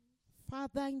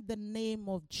Father, in the name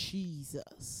of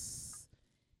Jesus,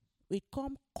 we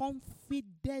come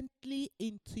confidently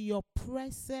into your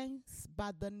presence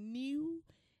by the new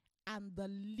and the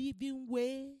living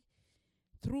way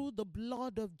through the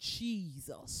blood of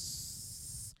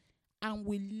Jesus. And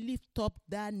we lift up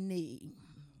that name,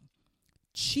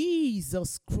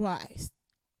 Jesus Christ.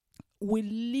 We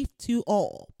lift you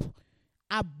up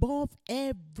above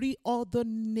every other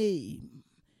name,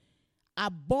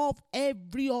 above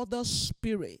every other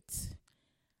spirit,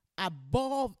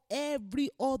 above every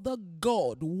other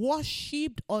God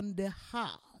worshipped on the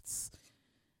hearts.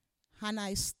 And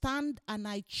I stand and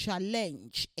I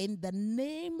challenge in the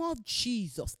name of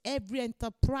Jesus every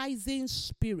enterprising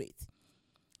spirit.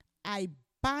 I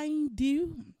bind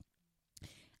you.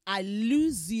 I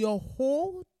lose your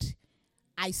hold.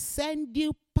 I send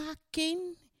you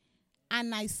packing.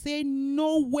 And I say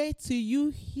no way to you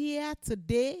here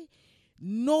today.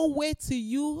 No way to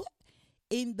you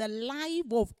in the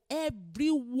life of every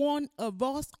one of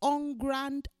us on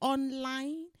ground,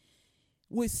 online.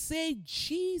 We say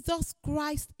Jesus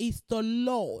Christ is the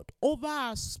Lord over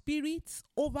our spirits,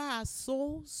 over our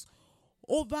souls,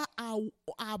 over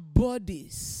our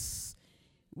bodies.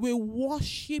 We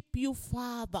worship you,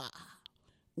 Father.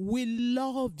 We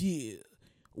love you.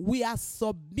 We are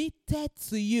submitted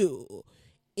to you.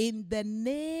 In the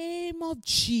name of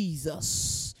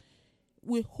Jesus,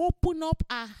 we open up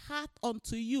our heart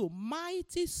unto you,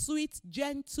 mighty, sweet,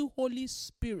 gentle Holy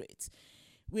Spirit.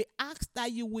 We ask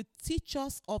that you will teach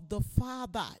us of the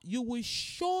Father. You will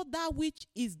show that which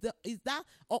is that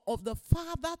of the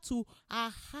Father to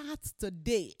our hearts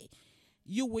today.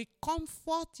 You will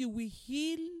comfort, you will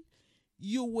heal,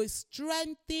 you will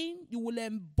strengthen, you will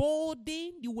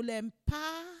embolden, you will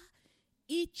empower.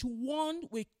 Each one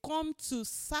will come to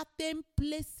certain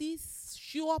places,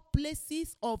 sure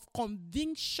places of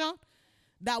conviction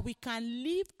that we can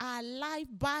live our life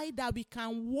by, that we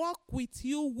can walk with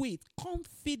you with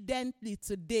confidently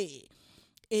today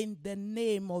in the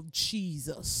name of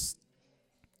Jesus.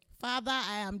 Father,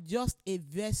 I am just a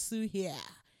vessel here.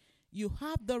 You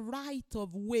have the right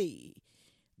of way.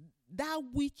 That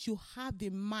which you have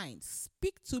in mind,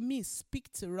 speak to me, speak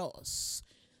to us.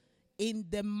 In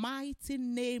the mighty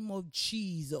name of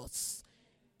Jesus.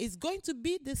 It's going to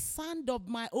be the sound of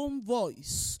my own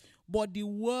voice, but the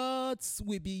words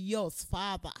will be yours,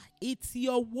 Father. It's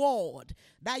your word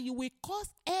that you will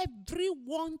cause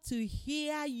everyone to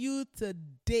hear you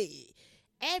today.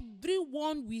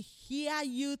 Everyone will hear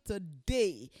you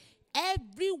today.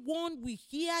 Everyone will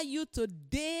hear you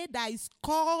today that is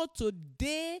called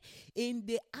today in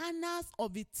the annals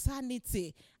of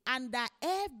eternity. And that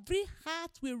every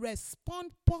heart will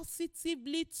respond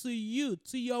positively to you,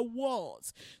 to your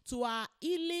words, to our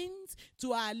healings,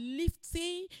 to our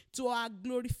lifting, to our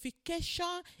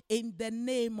glorification in the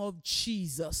name of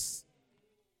Jesus.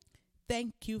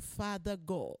 Thank you, Father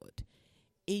God.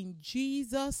 In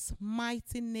Jesus'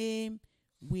 mighty name,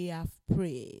 we have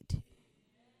prayed.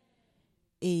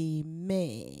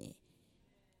 Amen.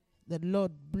 The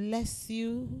Lord bless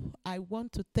you. I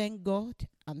want to thank God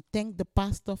and thank the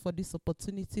pastor for this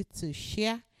opportunity to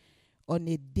share on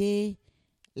a day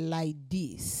like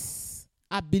this.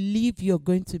 I believe you're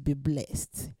going to be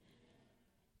blessed.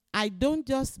 I don't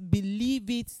just believe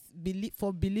it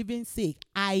for believing's sake.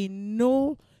 I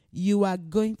know you are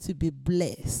going to be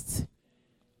blessed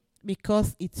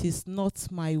because it is not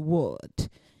my word.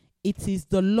 It is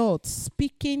the Lord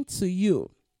speaking to you.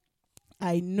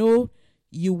 I know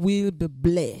you will be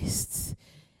blessed.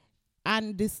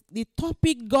 And the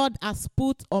topic God has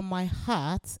put on my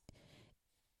heart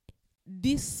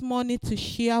this morning to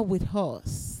share with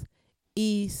us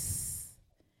is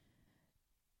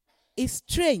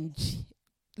strange,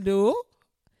 though.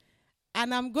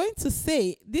 And I'm going to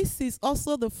say this is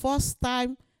also the first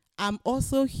time I'm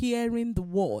also hearing the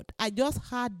word. I just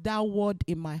heard that word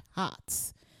in my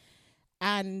heart.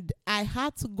 And I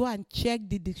had to go and check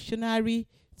the dictionary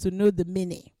to know the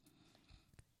meaning.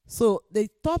 So the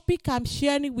topic I'm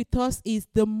sharing with us is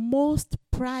the most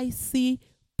pricey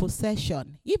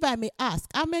possession. If I may ask,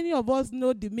 how many of us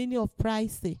know the meaning of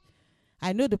pricey?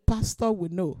 I know the pastor will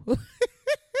know.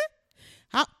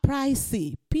 How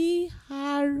pricey?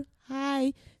 P-R-I-C-E-Y.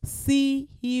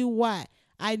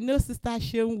 I know Sister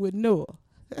Sharon will know.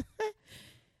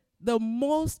 The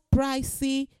most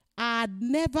pricey. I had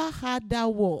never heard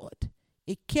that word.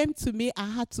 It came to me, I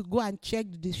had to go and check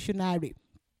the dictionary.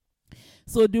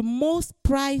 So the most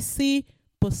pricey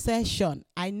possession.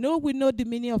 I know we know the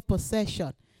meaning of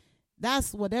possession.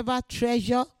 That's whatever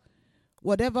treasure,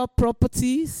 whatever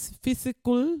properties,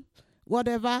 physical,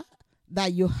 whatever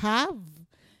that you have.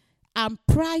 And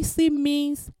pricey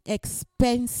means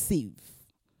expensive.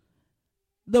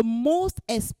 The most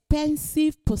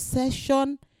expensive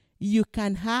possession you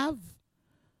can have,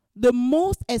 the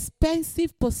most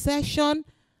expensive possession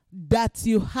that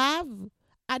you have.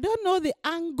 I don't know the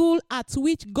angle at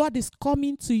which God is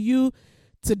coming to you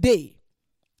today,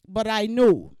 but I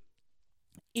know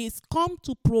it's come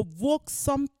to provoke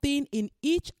something in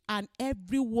each and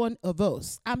every one of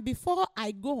us. And before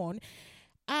I go on,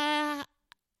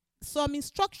 some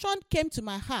instruction came to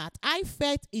my heart. I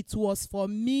felt it was for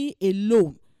me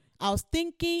alone. I was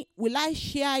thinking, will I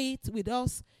share it with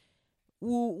us?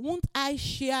 Won't I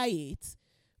share it?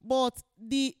 But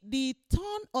the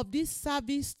tone of this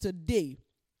service today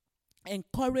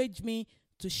encouraged me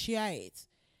to share it.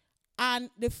 And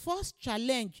the first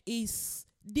challenge is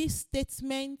this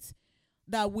statement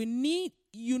that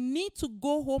you need to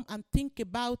go home and think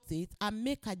about it and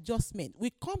make adjustment.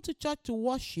 We come to church to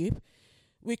worship.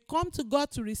 We come to God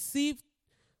to receive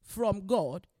from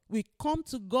God. We come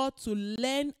to God to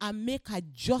learn and make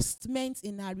adjustments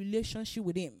in our relationship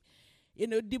with Him. You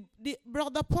know, the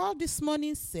Brother Paul this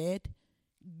morning said,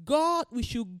 we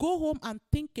should go home and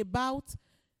think about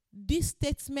this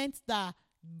statement that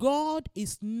God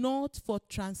is not for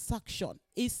transaction.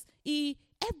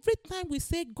 Every time we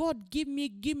say, God, give me,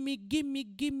 give me, give me,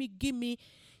 give me, give me,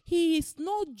 He is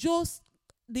not just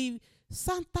the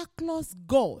Santa Claus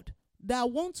God that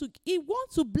He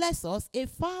wants to bless us. A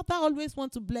father always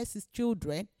wants to bless his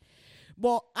children.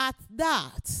 But at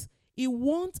that, He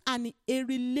wants a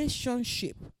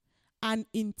relationship and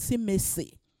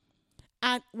intimacy.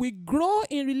 And we grow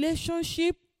in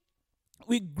relationship,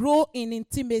 we grow in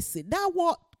intimacy. That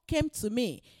what came to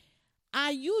me.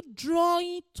 Are you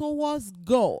drawing towards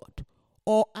God,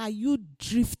 or are you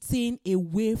drifting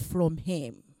away from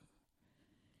Him?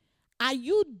 Are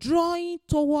you drawing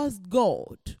towards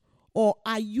God, or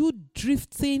are you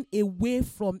drifting away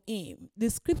from Him? The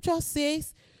scripture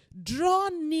says, draw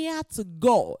near to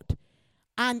God,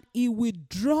 and He will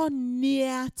draw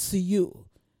near to you.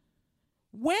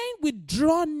 When we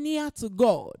draw near to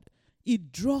God, He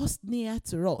draws near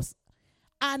to us.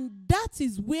 And that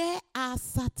is where our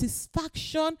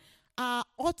satisfaction, our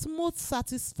utmost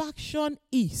satisfaction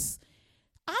is.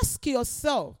 Ask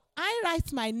yourself, I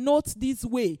write my notes this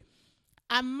way.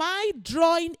 Am I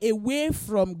drawing away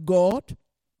from God?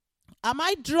 Am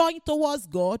I drawing towards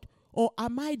God? Or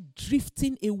am I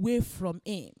drifting away from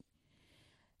Him?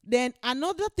 Then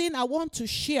another thing I want to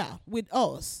share with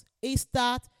us is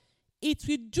that it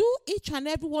will do each and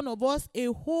every one of us a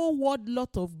whole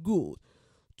lot of good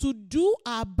to do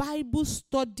our Bible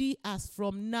study as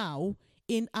from now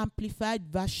in Amplified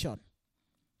Version.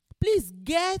 Please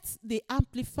get the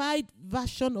Amplified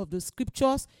Version of the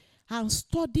scriptures and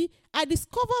study. I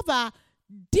discovered that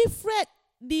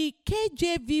the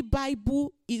KJV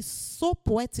Bible is so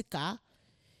poetical.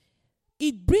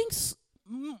 It brings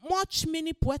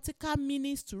many poetical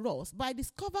meanings to us. But I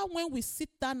discover when we sit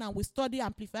down and we study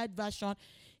Amplified Version,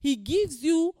 he gives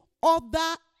you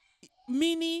other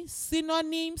meaning,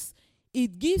 synonyms.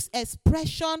 It gives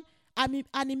expression, and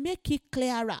it make it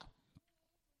clearer.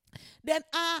 Then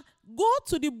go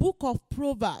to the book of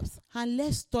Proverbs and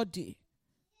let's study.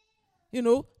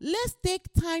 Let's take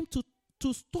time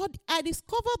to study. I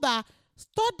discovered that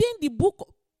studying the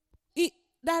book,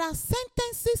 there are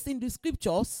sentences in the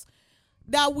scriptures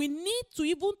that we need to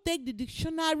even take the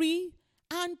dictionary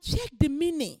and check the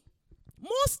meaning.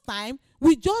 Most time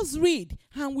we just read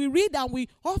and we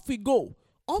off we go.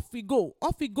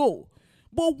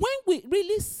 But when we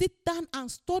really sit down and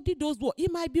study those words,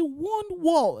 it might be one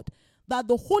word that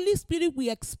the Holy Spirit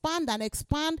will expand and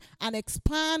expand and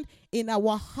expand in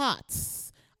our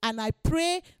hearts. And I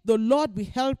pray the Lord will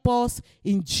help us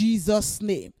in Jesus'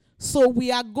 name. So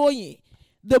we are going.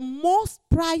 The most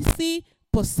pricey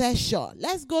possession.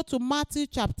 Let's go to Matthew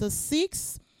chapter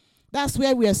 6. That's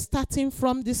where we are starting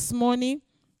from this morning.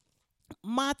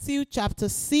 Matthew chapter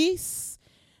 6,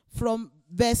 from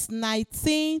verse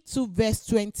 19 to verse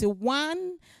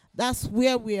 21. That's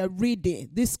where we are reading.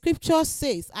 The scripture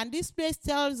says, and this place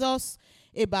tells us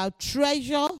about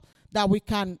treasure that we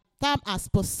can term as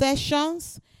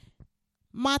possessions.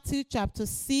 Matthew chapter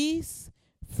 6,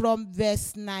 from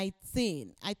verse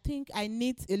 19. I think I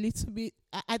need a little bit.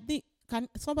 Can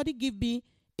somebody give me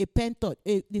a pen touch,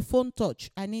 the phone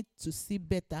touch? I need to see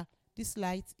better. This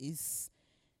light is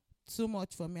too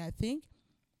much for me, I think.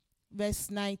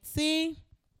 Verse 19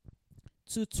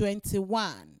 to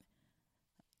 21.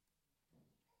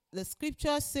 The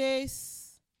scripture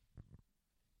says,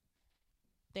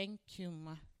 thank you,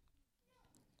 ma.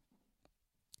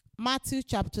 Matthew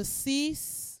chapter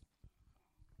 6,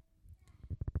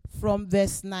 from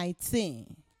verse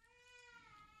 19.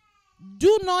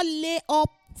 Do not lay up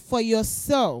for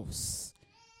yourselves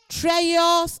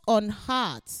treasures on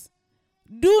hearts.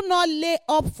 Do not lay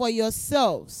up for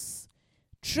yourselves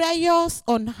treasures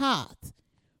on hearts,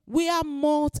 where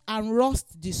moth and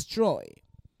rust destroy,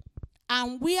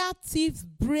 and where thieves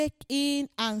break in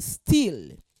and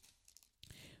steal.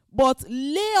 But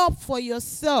lay up for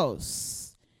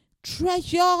yourselves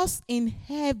treasures in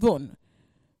heaven,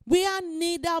 where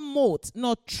neither moth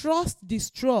nor rust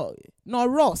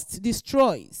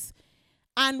destroys,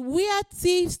 and where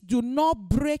thieves do not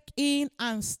break in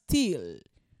and steal.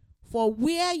 For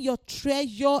where your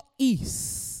treasure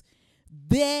is,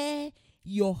 there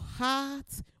your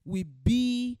heart will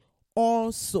be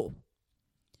also.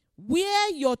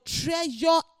 Where your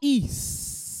treasure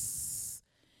is,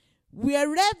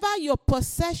 wherever your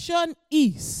possession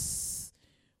is,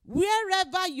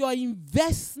 wherever your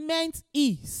investment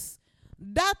is,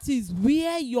 that is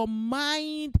where your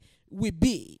mind will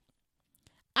be.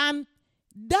 And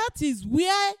that is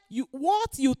where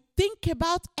what you think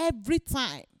about every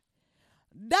time.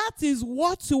 That is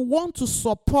what you want to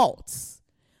support.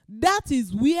 That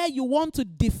is where you want to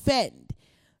defend.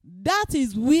 That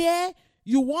is where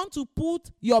you want to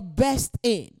put your best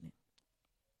in.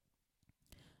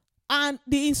 And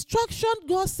the instruction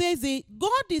God says,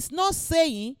 God is not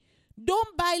saying,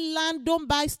 don't buy land, don't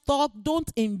buy stock,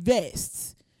 don't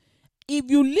invest. If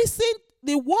you listen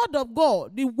the word of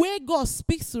God, the way God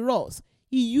speaks to us,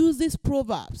 he uses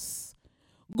proverbs.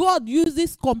 God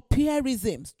uses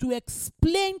comparisons to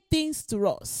explain things to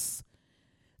us.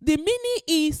 The meaning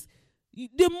is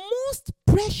the most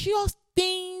precious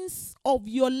things of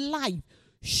your life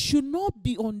should not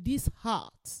be on this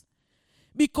heart.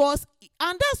 Because,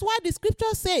 and that's why the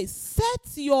scripture says, set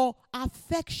your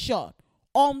affection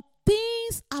on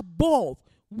things above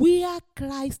where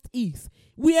Christ is.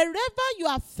 Wherever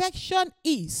your affection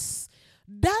is,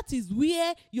 that is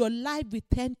where your life will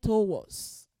tend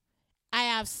towards. I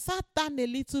have sat down a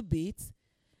little bit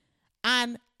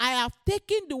and I have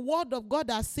taken the word of God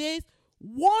that says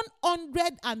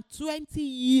 120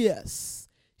 years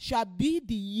shall be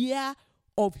the year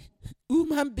of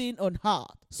human being on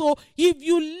earth. So if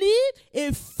you live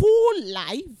a full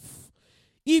life,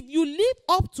 if you live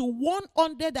up to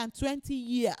 120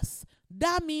 years,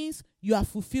 that means you have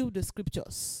fulfilled the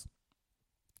scriptures.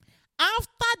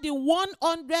 After the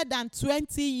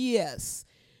 120 years,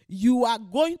 you are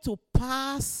going to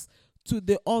pass to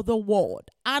the other world.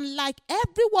 And like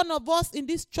every one of us in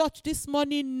this church this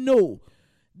morning know,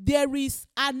 there is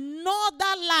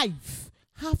another life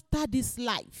after this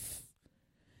life.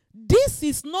 This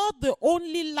is not the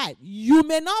only life. You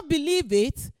may not believe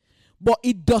it, but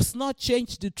it does not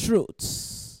change the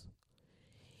truth.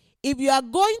 If you are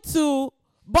going to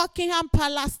Buckingham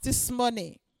Palace this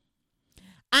morning,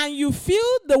 and you feel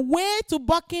the way to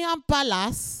Buckingham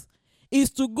Palace is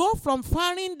to go from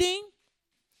Farringdon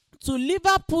to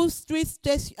Liverpool Street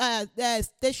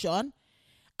station,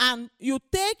 and you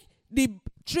take the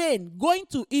train going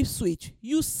to Ipswich,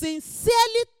 you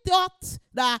sincerely thought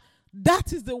that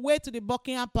is the way to the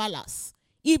Buckingham Palace.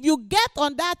 If you get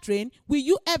on that train, will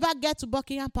you ever get to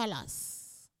Buckingham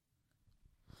Palace?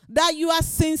 That you are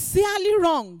sincerely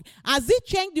wrong. Has it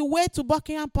changed the way to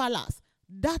Buckingham Palace?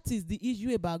 That is the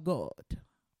issue about God.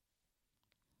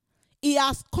 He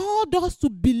has called us to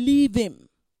believe him.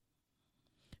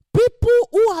 People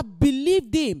who have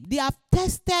believed him, they have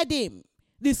tested him.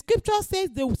 The scripture says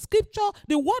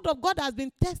the word of God has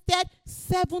been tested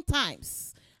 7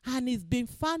 times and it's been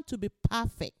found to be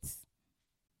perfect.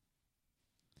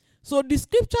 So the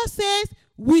scripture says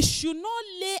we should not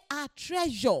lay our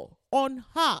treasure on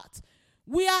earth,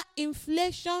 where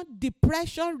inflation,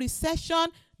 depression, recession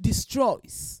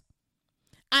destroys.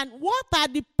 And what are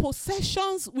the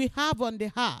possessions we have on the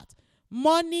heart?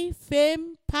 Money,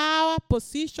 fame, power,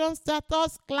 position,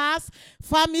 status, class,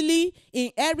 family,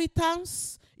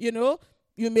 inheritance. You know,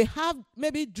 you may have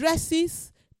maybe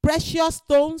dresses, precious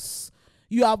stones.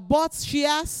 You have bought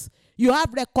shares. You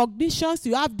have recognitions.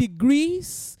 You have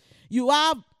degrees. You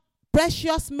have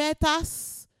precious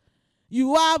metals.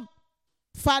 You have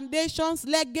foundations,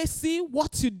 legacy,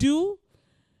 what you do.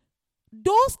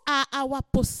 Those are our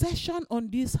possession on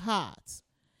this heart.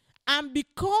 And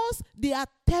because they are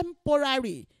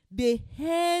temporary, they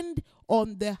end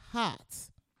on the heart.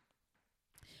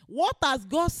 What has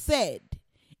God said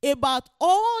about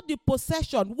all the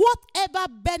possession, whatever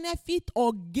benefit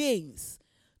or gains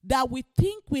that we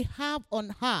think we have on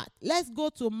heart? Let's go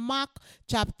to Mark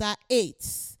chapter 8.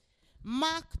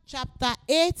 Mark chapter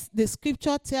 8, the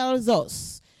scripture tells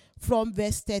us, from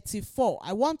verse 34.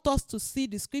 I want us to see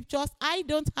the scriptures. I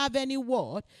don't have any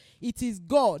word. It is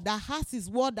God that has his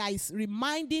word that is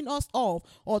reminding us of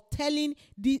or telling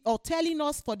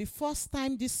us for the first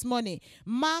time this morning.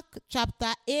 Mark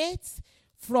chapter 8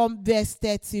 from verse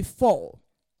 34.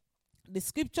 The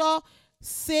scripture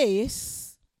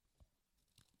says,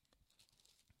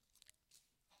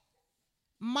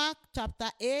 Mark chapter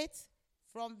 8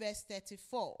 from verse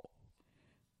 34.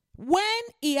 When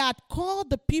he had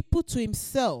called the people to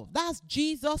himself, that's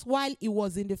Jesus while he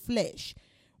was in the flesh,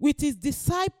 with his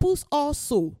disciples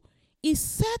also, he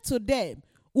said to them,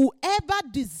 whoever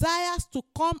desires to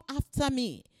come after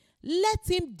me, let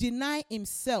him deny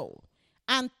himself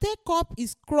and take up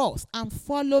his cross and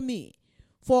follow me.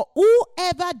 For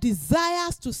whoever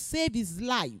desires to save his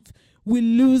life will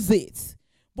lose it.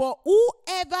 But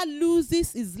whoever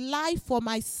loses his life for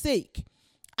my sake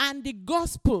and the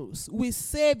gospels will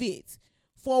save it.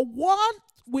 For what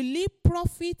will it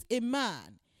profit a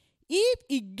man if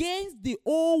he gains the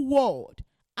whole world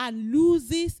and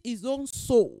loses his own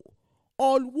soul?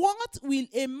 Or what will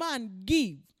a man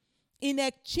give in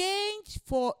exchange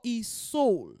for his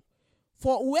soul?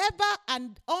 For whoever,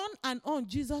 and on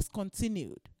Jesus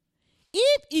continued.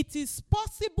 If it is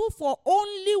possible for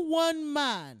only one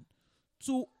man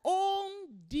to own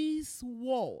this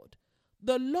world,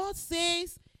 the Lord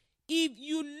says, if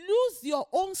you lose your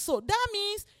own soul, that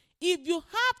means if you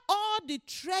have all the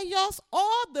treasures,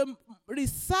 all the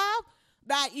reserve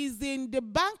that is in the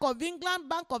Bank of England,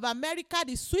 Bank of America,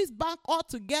 the Swiss bank all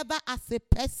together as a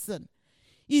person,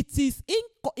 it is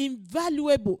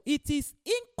invaluable. It is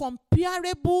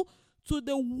incomparable to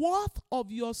the worth of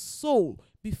your soul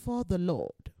before the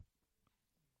Lord.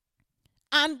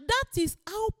 And that is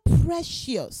how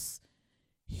precious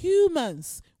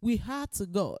humans we are to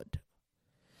God.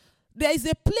 There is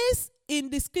a place in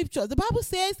the scriptures. The Bible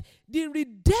says the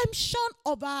redemption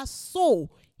of our soul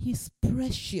is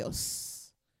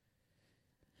precious.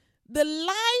 The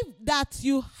life that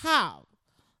you have,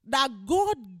 that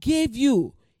God gave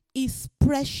you, is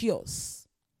precious.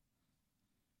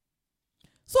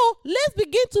 So let's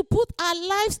begin to put our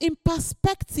lives in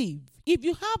perspective. If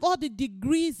you have all the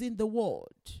degrees in the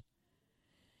world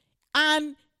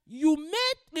and you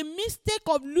made the mistake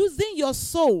of losing your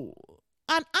soul,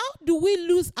 and how do we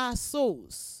lose our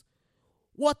souls?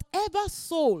 Whatever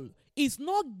soul is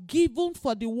not given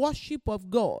for the worship of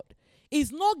God,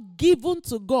 is not given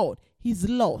to God, is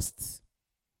lost.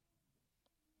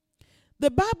 The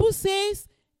Bible says,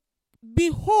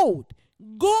 behold,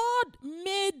 God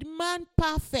made man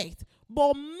perfect,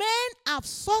 but men have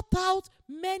sought out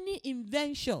many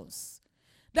inventions.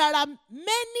 There are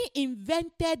many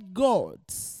invented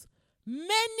gods,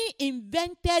 many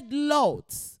invented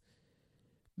lords,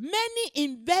 many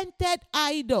invented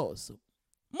idols.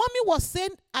 Mommy was saying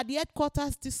at the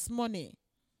headquarters this morning,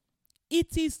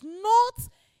 it is not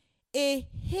a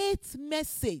hate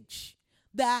message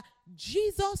that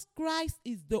Jesus Christ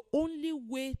is the only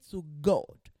way to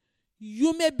God.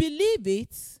 You may believe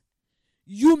it,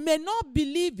 you may not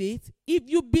believe it. If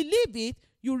you believe it,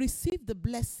 you receive the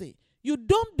blessing. You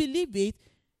don't believe it,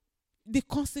 the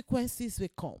consequences will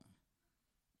come.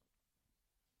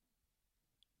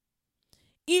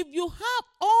 If you have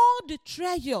all the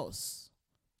treasures,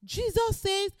 Jesus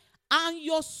says, and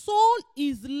your soul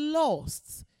is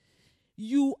lost,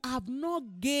 you have not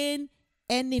gained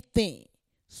anything.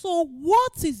 So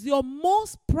what is your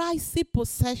most pricey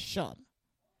possession?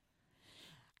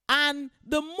 And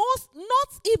the most,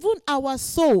 not even our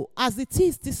soul as it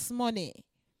is this morning,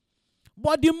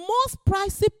 but the most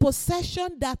pricey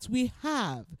possession that we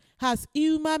have as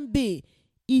human beings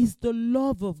is the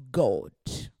love of God.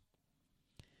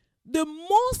 The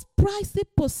most pricey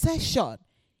possession,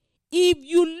 if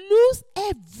you lose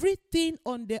everything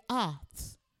on the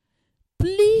earth,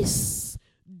 please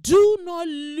do not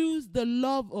lose the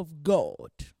love of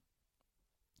God.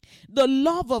 The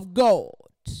love of God.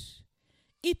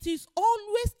 It is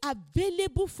always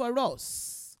available for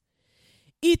us.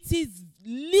 It is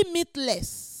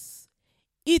limitless.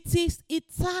 It is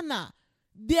eternal.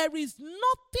 There is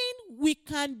nothing we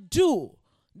can do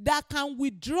that can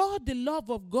withdraw the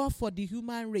love of God for the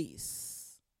human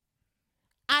race.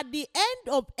 At the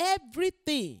end of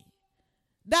everything,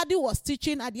 Daddy was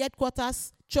teaching at the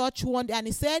headquarters church one day, and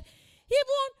he said,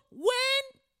 even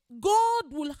when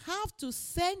God will have to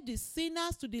send the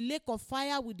sinners to the lake of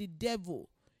fire with the devil,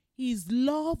 his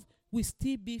love will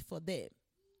still be for them.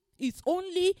 It's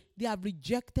only they have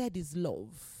rejected his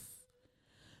love.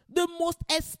 The most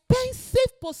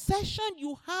expensive possession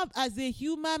you have as a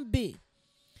human being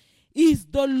is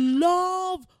the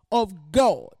love of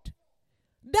God.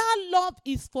 That love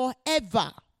is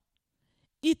forever.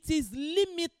 It is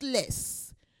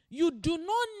limitless. You do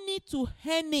not need to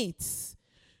earn it.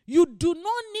 You do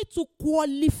not need to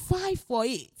qualify for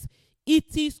it.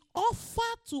 It is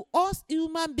offered to us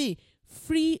human beings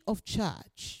free of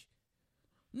charge.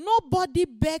 Nobody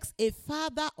begs a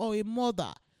father or a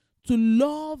mother to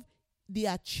love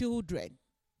their children.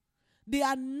 They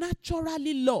are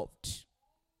naturally loved.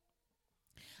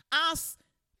 As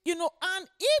you know, and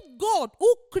if God,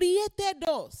 who created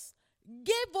us,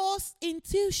 gave us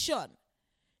intuition,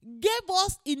 gave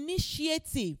us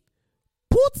initiative,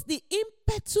 put the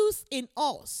impetus in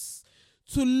us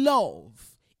to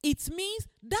love, it means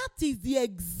that is the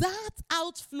exact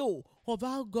outflow of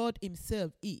how God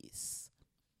himself is.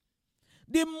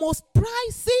 The most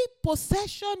pricey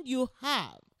possession you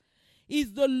have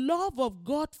is the love of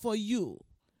God for you,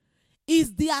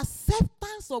 is the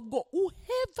acceptance of God.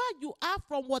 Whoever you are,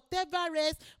 from whatever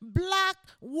race, black,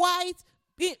 white,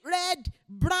 red,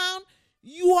 brown,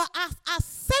 you are as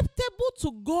acceptable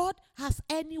to God as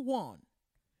anyone.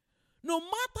 No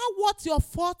matter what your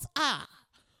faults are,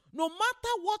 no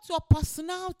matter what your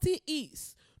personality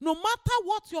is, no matter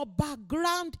what your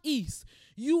background is,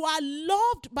 you are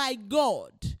loved by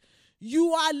God.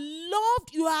 You are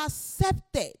loved, you are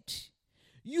accepted.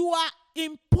 You are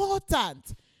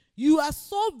important. You are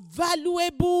so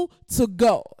valuable to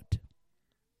God.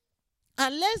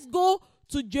 And let's go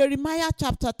to Jeremiah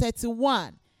chapter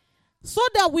 31 so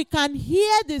that we can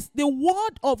hear the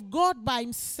word of God by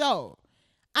himself.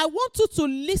 I want you to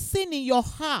listen in your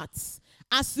hearts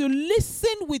as you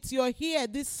listen with your ear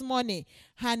this morning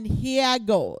and hear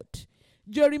God.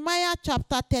 Jeremiah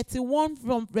chapter 31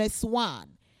 from verse 1.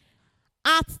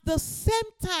 At the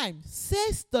same time,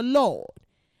 says the Lord,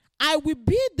 I will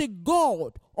be the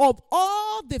God of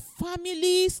all the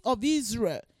families of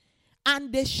Israel,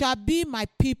 and they shall be my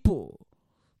people.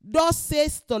 Thus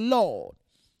says the Lord,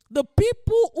 the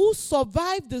people who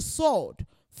survived the sword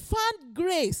found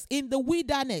grace in the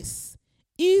wilderness.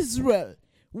 Israel,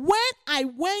 when I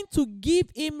went to give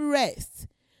him rest,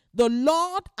 the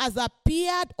Lord has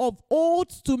appeared of old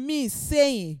to me,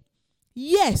 saying,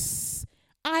 yes,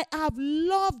 I have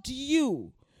loved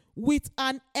you with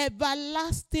an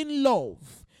everlasting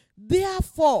love.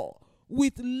 Therefore,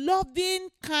 with loving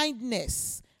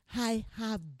kindness, I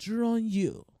have drawn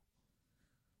you.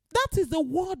 That is the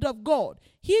word of God.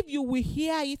 If you will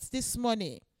hear it this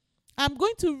morning, I'm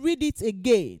going to read it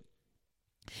again.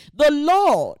 The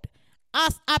Lord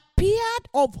has appeared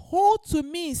of old to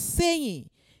me, saying,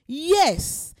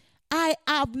 yes, I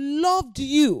have loved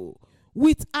you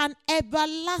with an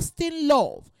everlasting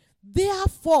love.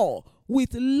 Therefore,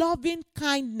 with loving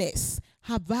kindness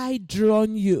have I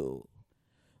drawn you.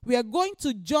 We are going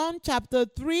to John chapter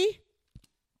 3.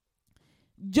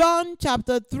 John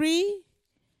chapter 3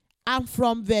 and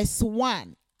from verse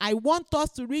 1. I want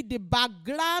us to read the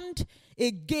background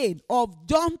again of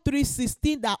John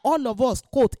 3:16 that all of us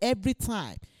quote every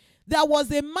time. There was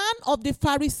a man of the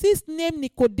Pharisees named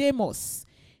Nicodemus,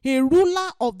 a ruler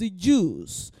of the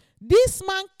Jews. This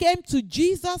man came to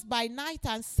Jesus by night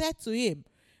and said to him,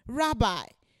 Rabbi,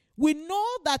 we know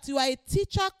that you are a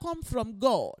teacher come from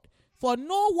God, for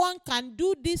no one can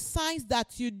do these signs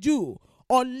that you do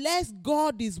unless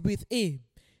God is with him.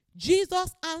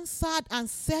 Jesus answered and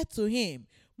said to him,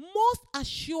 most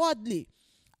assuredly,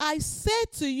 I say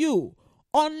to you,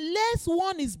 unless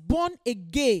one is born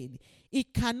again, he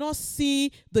cannot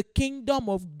see the kingdom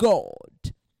of God.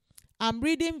 I'm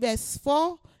reading verse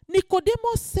 4.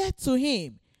 Nicodemus said to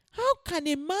him, how can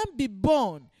a man be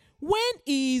born when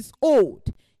he is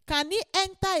old? Can he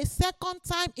enter a second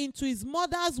time into his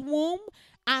mother's womb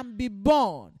and be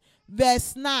born?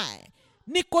 Verse 9.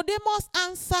 Nicodemus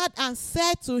answered and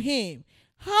said to him,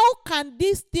 how can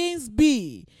these things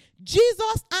be?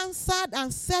 Jesus answered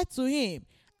and said to him,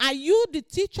 are you the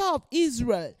teacher of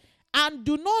Israel and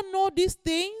do not know these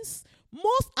things?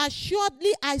 Most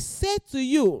assuredly I say to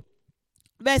you,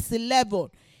 verse 11,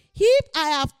 if I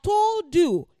have told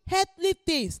you earthly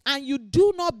things and you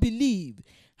do not believe,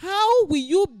 how will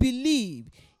you believe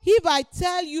if I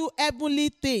tell you heavenly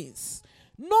things?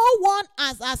 No one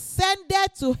has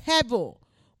ascended to heaven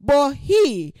but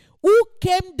he who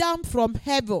came down from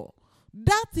heaven,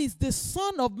 that is the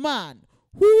Son of Man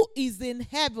who is in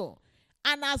heaven.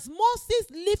 And as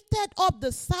Moses lifted up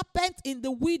the serpent in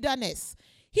the wilderness,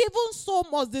 even so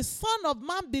must the Son of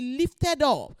Man be lifted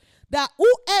up, that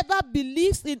whoever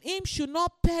believes in him should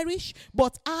not perish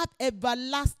but have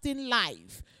everlasting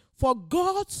life. For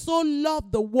God so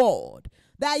loved the world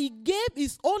that he gave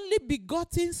his only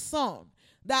begotten Son,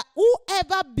 that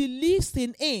whoever believes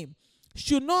in him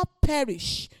should not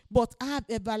perish but have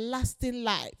everlasting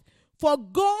life. For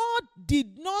God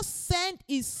did not send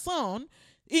his Son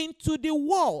into the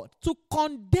world to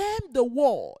condemn the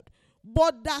world,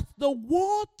 but that the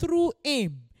world through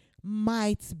him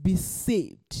might be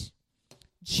saved.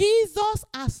 Jesus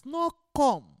has not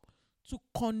come to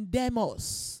condemn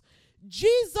us.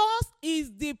 Jesus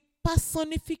is the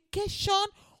personification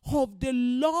of the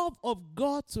love of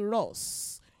God to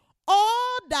us.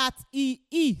 All that he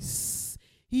is,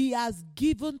 he has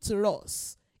given to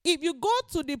us. If you go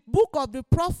to the book of the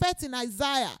prophet in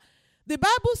Isaiah, the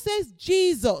Bible says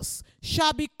Jesus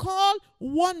shall be called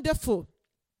Wonderful,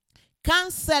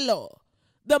 Counselor,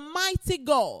 the Mighty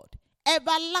God,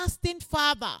 Everlasting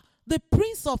Father, the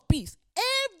Prince of Peace.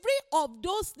 Every of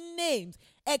those names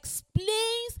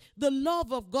explains the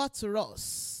love of God to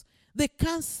us. The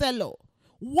Counselor,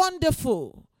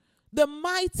 Wonderful, the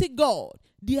Mighty God,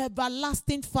 the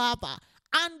Everlasting Father.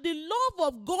 And the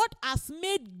love of God has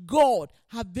made God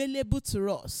available to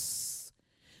us.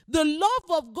 The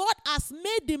love of God has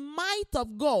made the might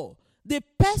of God, the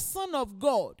person of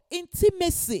God,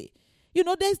 intimacy. You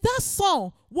know, there's that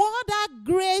song, what a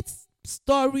great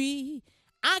story,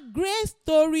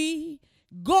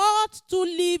 God to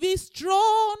leave his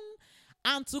throne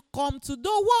and to come to the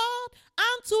world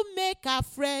and to make a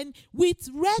friend with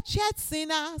wretched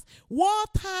sinners. What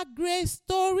a great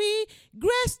story,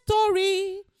 great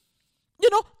story. You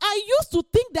know, I used to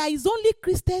think that it's only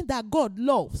Christians that God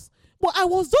loves. But I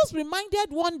was just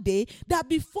reminded one day that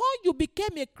before you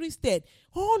became a Christian,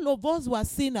 all of us were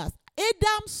sinners.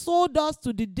 Adam sold us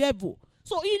to the devil.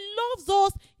 So he loves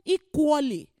us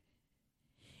equally.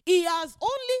 He has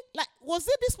only, like, was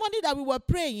it this morning that we were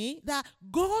praying that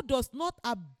God does not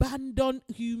abandon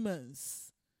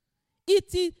humans?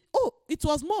 It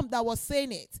was Mom that was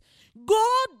saying it.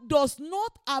 God does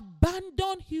not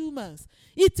abandon humans.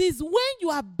 It is when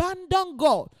you abandon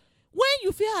God, when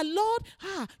you feel, Lord,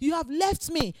 you have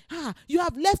left me. You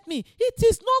have left me. It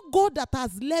is not God that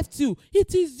has left you.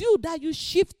 It is you that you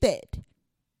shifted.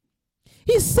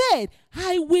 He said,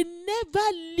 I will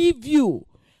never leave you.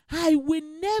 I will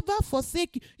never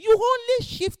forsake you. You only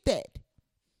shifted.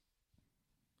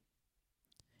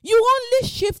 You only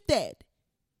shifted.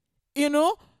 You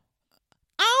know,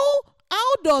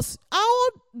 how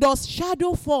does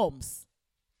shadow forms?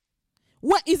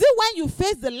 Is it when you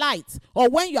face the light or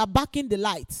when you are backing the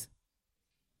light?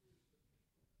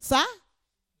 Sir?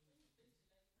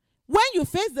 When you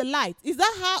face the light, is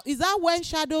that when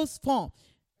shadows form?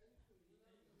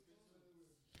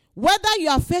 Whether you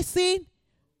are facing,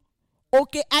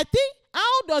 okay, I think,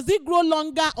 how does it grow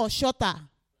longer or shorter?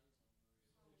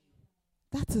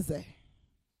 That is it.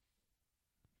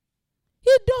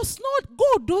 It does not.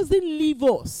 God doesn't leave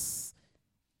us.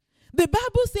 The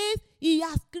Bible says he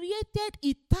has created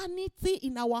eternity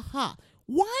in our heart.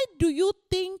 Why do you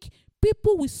think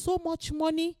people with so much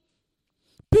money,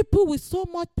 people with so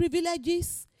much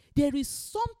privileges, there is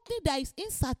something that is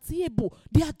insatiable?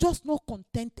 They are just not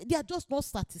contented. They are just not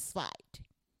satisfied.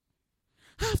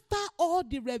 After all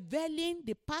the reveling,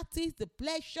 the parties, the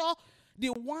pleasure,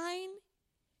 the wine,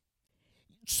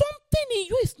 something in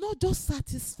you is not just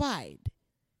satisfied.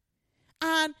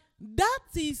 And that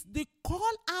is the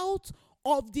call out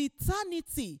of the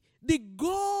eternity, the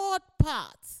God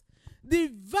part,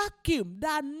 the vacuum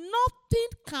that nothing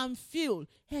can fill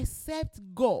except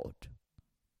God.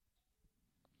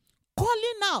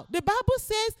 Calling out. The Bible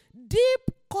says, deep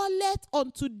calleth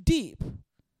unto deep.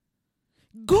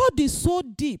 God is so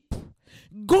deep.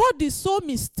 God is so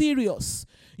mysterious.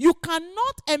 You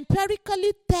cannot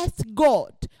empirically test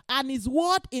God and his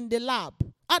word in the lab.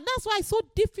 And that's why it's so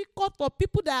difficult for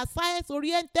people that are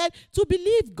science-oriented to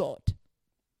believe God.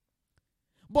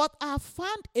 But I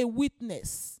found a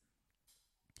witness.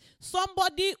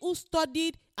 Somebody who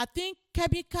studied, I think,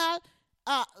 chemical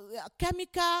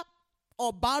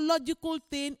or biological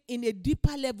thing in a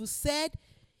deeper level said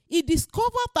he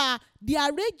discovered that the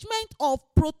arrangement of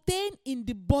protein in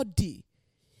the body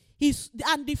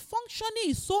and the functioning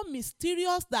is so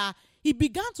mysterious that he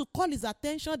began to call his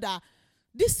attention that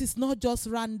this is not just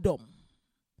random.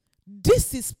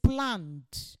 This is planned.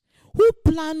 Who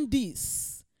planned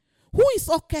this? Who is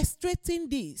orchestrating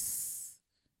this?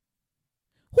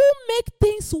 Who make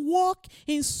things work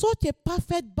in such a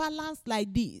perfect balance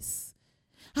like this?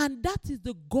 And that is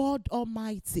the God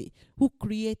Almighty who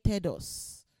created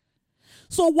us.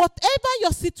 So whatever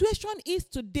your situation is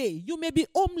today, you may be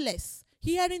homeless,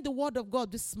 hearing the word of God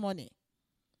this morning.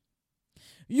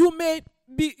 You may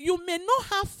not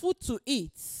have food to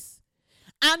eat,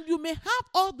 and you may have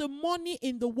all the money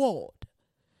in the world.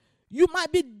 You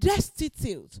might be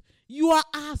destitute. You are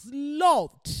as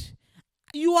loved.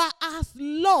 You are as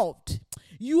loved.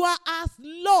 You are as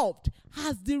loved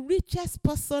as the richest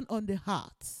person on the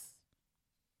earth.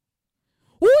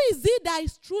 Who is it that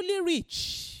is truly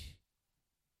rich?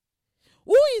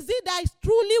 Who is it that is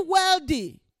truly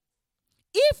wealthy?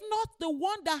 If not the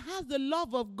one that has the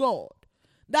love of God,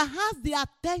 that has the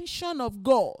attention of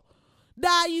God,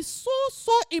 that is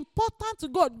so important to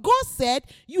God. God said,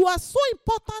 you are so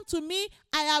important to me,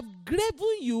 I have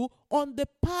graven you on the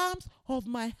palms of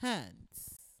my hands.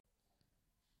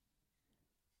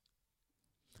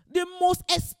 The most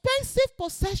expensive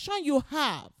possession you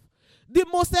have, the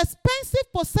most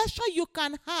expensive possession you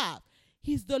can have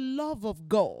is the love of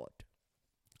God.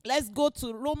 Let's go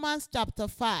to Romans chapter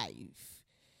 5.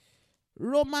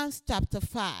 Romans chapter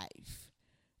 5.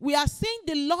 We are seeing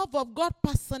the love of God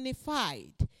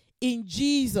personified in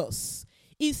Jesus.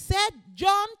 He said,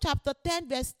 John chapter 10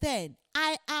 verse 10,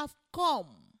 I have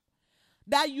come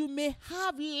that you may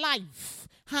have life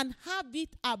and have it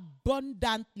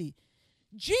abundantly.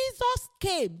 Jesus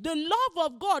came, the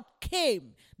love of God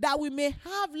came that we may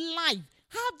have life,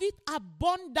 have it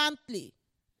abundantly.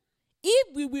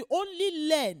 If we will only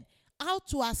learn how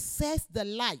to access the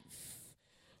life.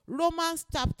 Romans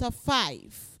chapter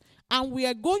 5. And we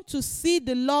are going to see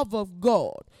the love of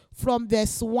God from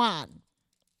verse 1.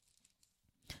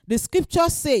 The scripture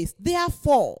says,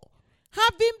 therefore,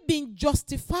 having been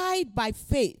justified by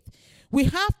faith, we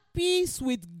have peace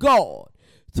with God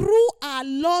through our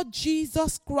Lord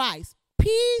Jesus Christ.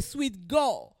 Peace with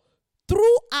God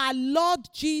through our Lord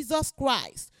Jesus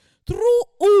Christ, through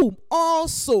whom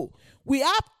also we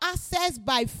have access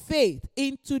by faith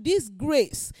into this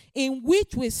grace in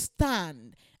which we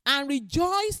stand, and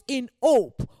rejoice in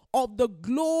hope of the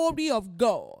glory of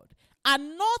God.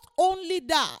 And not only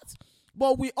that,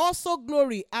 but we also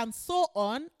glory, and so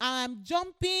on. I'm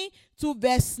jumping to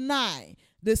verse 9.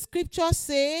 The scripture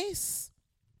says,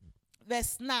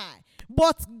 verse 9,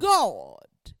 but God,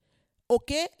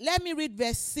 okay, let me read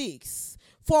verse 6.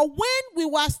 For when we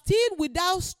were still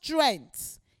without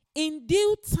strength, in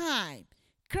due time,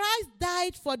 Christ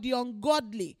died for the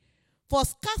ungodly. For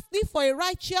scarcely for a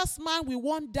righteous man we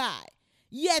won't die,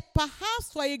 yet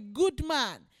perhaps for a good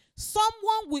man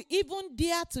someone will even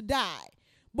dare to die.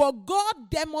 But God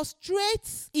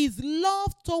demonstrates his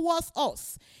love towards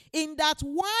us, in that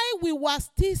while we were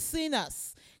still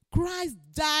sinners, Christ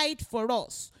died for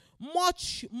us.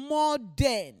 Much more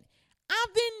then,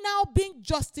 having now been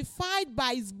justified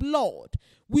by his blood,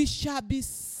 we shall be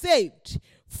saved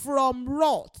from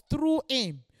wrath through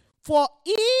him. For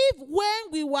if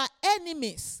when we were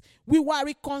enemies, we were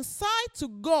reconciled to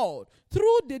God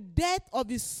through the death of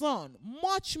his Son,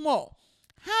 much more,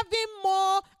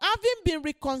 having been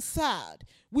reconciled,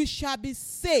 we shall be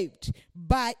saved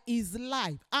by his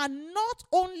life. And not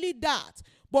only that,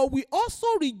 but we also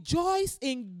rejoice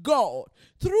in God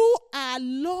through our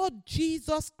Lord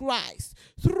Jesus Christ,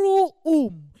 through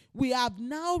whom we have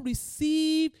now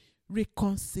received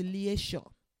reconciliation.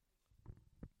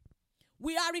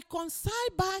 We are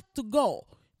reconciled back to God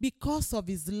because of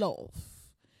his love.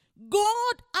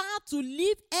 God had to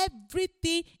leave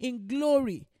everything in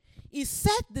glory. He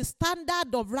set the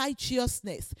standard of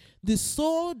righteousness. The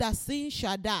soul that sins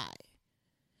shall die.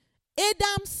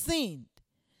 Adam sinned.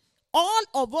 All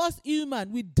of us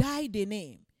human, we died in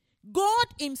him. God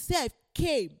himself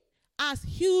came as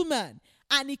human,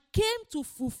 and he came to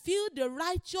fulfill the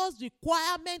righteous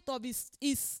requirement of his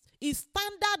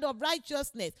standard of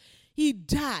righteousness. He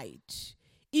died,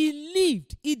 he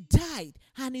lived, he died,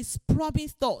 and he's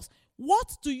promised us.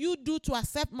 What do you do to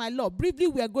accept my love? Briefly,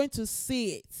 we are going to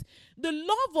see it. The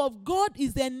love of God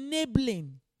is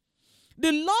enabling.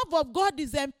 The love of God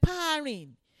is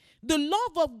empowering. The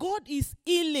love of God is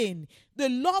healing. The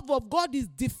love of God is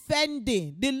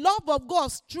defending. The love of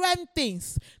God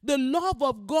strengthens. The love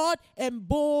of God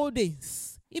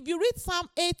emboldens. If you read Psalm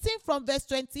 18 from verse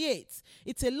 28,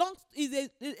 it's a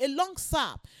long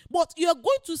psalm. But you're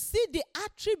going to see the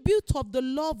attribute of the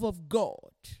love of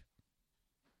God.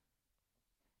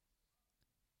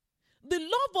 The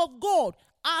love of God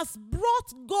has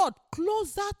brought God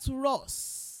closer to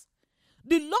us.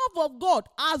 The love of God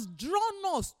has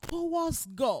drawn us towards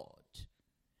God.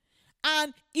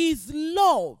 And his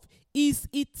love is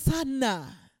eternal.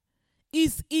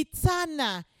 Is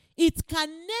eternal. It can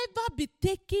never be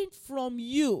taken from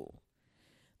you.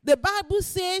 The Bible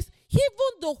says,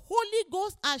 even the Holy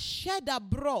Ghost has shed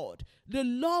abroad the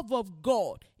love of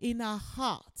God in our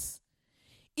hearts.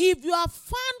 If you have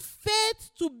found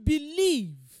faith to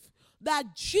believe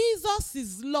that Jesus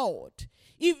is Lord,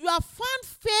 if you have found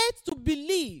faith to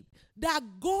believe that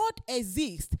God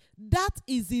exists, that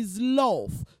is his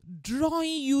love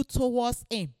drawing you towards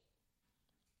him.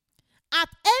 At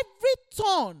every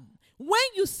turn, when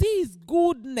you see his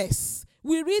goodness,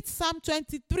 we read Psalm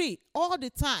 23 all the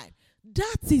time.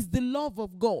 That is the love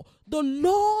of God. The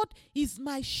Lord is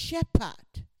my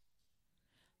shepherd.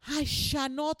 I shall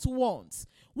not want.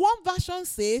 One version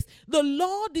says, the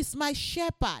Lord is my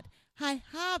shepherd. I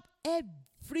have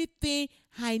everything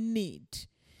I need.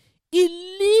 He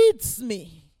leads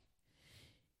me.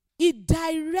 He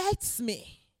directs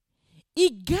me. He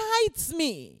guides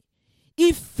me.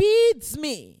 He feeds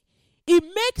me. He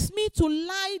makes me to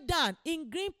lie down in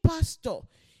green pasture.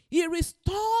 He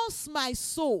restores my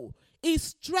soul. He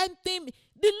strengthens me.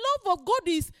 The love of God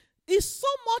is so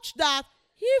much that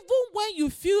even when you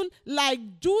feel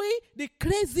like doing the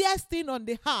craziest thing on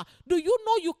the heart, do you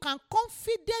know you can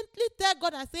confidently tell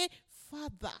God and say,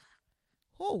 Father,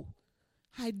 oh,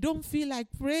 I don't feel like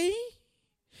praying.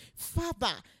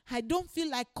 Father, I don't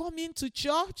feel like coming to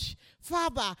church.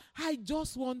 Father, I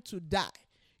just want to die.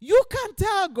 You can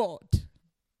tell God,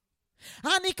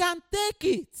 and he can take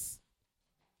it.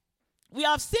 We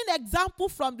have seen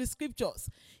examples from the scriptures.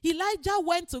 Elijah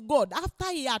went to God after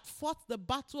he had fought the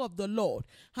battle of the Lord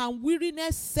and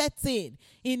weariness set in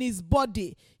his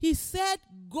body. He said,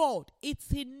 God,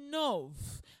 it's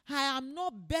enough. I am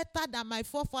not better than my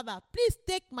forefather. Please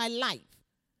take my life.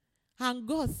 And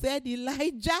God said,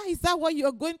 Elijah, is that what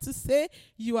you're going to say?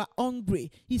 You are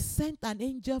hungry. He sent an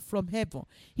angel from heaven.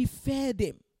 He fed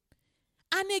him.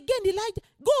 And again, Elijah,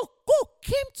 God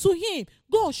came to him.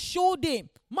 God showed him.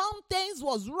 Mountains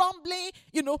was rumbling.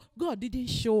 God didn't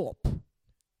show up.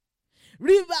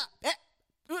 River,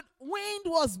 wind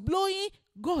was blowing.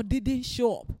 God didn't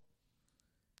show up.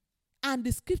 And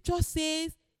the scripture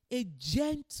says, a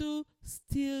gentle,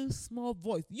 still, small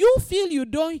voice. You feel you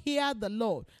don't hear the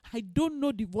Lord. I don't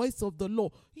know the voice of the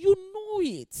Lord. You know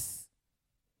it.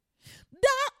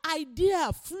 That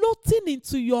idea floating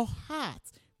into your heart.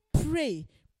 Pray,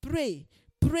 pray,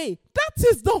 pray. That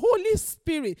is the Holy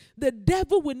Spirit. The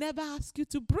devil will never ask you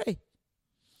to pray.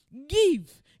 Give.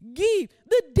 The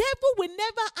devil will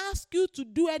never ask you to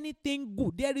do anything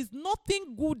good. There is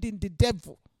nothing good in the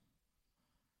devil.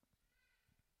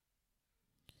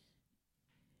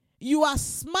 You are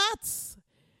smart.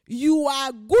 You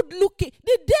are good looking.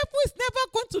 The devil is never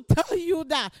going to tell you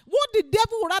that. What the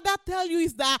devil would rather tell you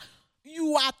is that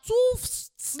you are too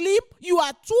slim, you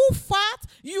are too fat,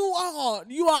 you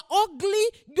are ugly,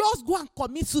 just go and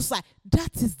commit suicide.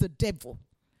 That is the devil.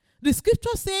 The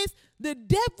scripture says the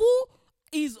devil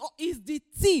is the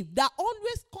thief that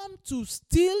always comes to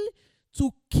steal,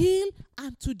 to kill,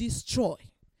 and to destroy.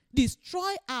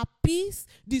 Destroy our peace,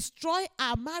 destroy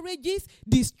our marriages,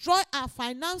 destroy our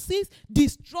finances,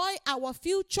 destroy our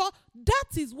future.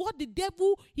 That is what the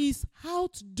devil is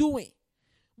out doing.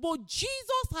 But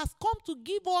Jesus has come to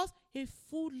give us a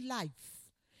full life,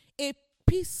 a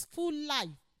peaceful life,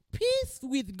 peace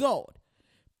with God,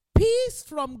 peace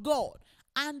from God,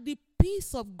 and the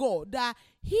peace of God that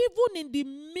even in the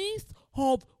midst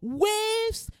of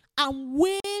waves and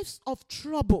waves of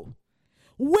trouble,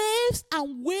 waves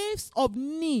and waves of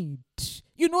need,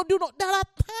 there are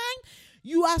times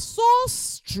you are so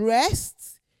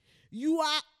stressed, you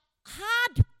are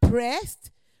hard pressed,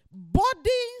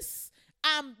 burdens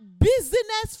and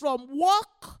busyness from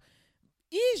work,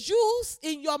 issues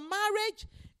in your marriage,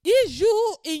 issue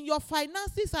in your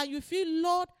finances, and you feel,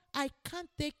 Lord, I can't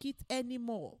take it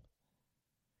anymore.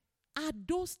 At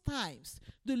those times,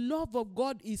 the love of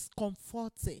God is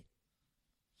comforting.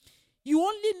 You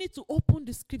only need to open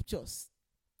the scriptures.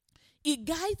 It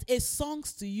guides a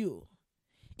songs to you.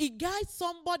 It guides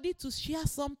somebody to share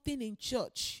something in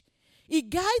church. It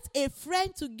guides a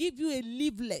friend to give you a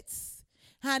leaflet.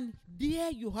 And there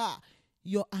you are,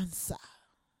 your answer.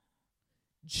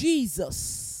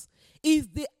 Jesus is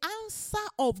the answer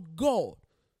of God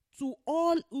to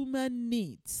all human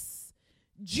needs.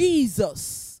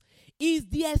 Jesus is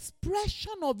the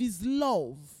expression of his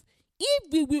love.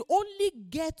 If we will only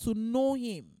get to know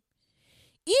him,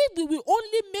 if we will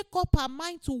only make up our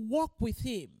mind to walk with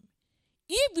him,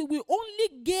 if we will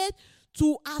only get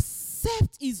to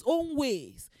accept his own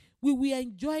ways, we will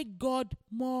enjoy God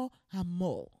more and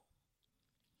more.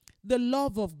 The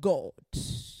love of God.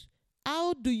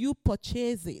 How do you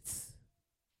purchase it?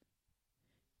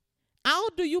 How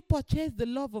do you purchase the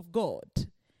love of God?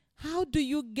 How do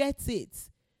you get it?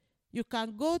 You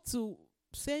can go to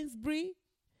Sainsbury,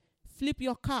 flip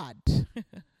your card.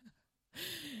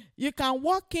 You can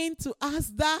walk into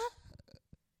Asda,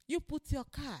 you put your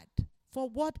card for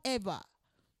whatever.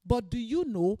 But do you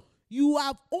know, you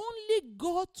have only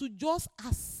got to just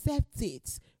accept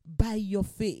it by your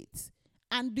faith.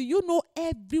 And do you know,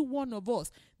 every one of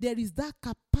us, there is that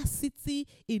capacity capacity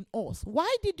in us.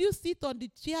 Why did you sit on the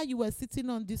chair you were sitting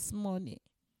on this morning?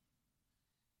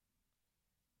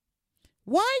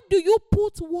 Why do you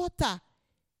put water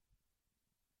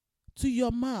to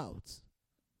your mouth?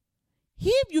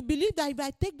 If you believe that if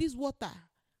I take this water,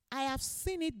 I have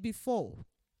seen it before.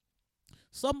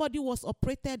 Somebody was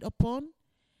operated upon.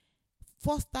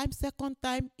 First time, second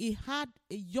time, he had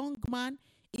a young man.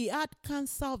 He had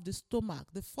cancer of the stomach.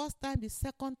 The first time, the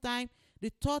second time,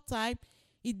 the third time,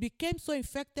 it became so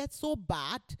infected, so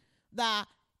bad that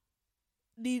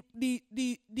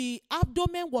the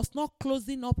abdomen was not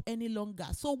closing up any longer.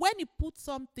 So when he put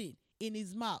something in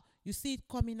his mouth, you see it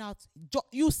coming out.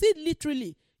 You see it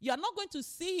literally. You are not going to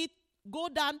see it go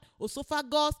down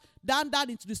esophagus, down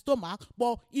into the stomach,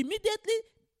 but immediately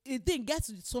it then gets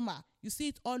to the stomach. You see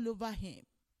it all over him.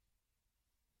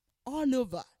 All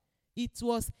over.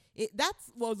 That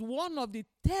was one of the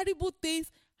terrible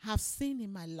things I've seen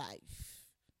in my life.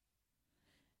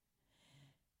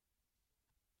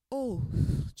 Oh,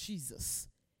 Jesus.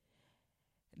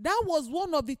 That was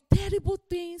one of the terrible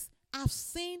things I've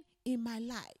seen in my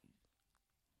life.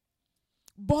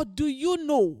 But do you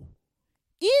know,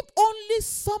 if only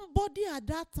somebody at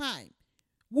that time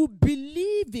would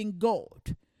believe in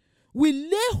God, will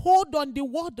lay hold on the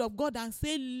word of God and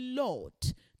say, Lord,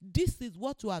 this is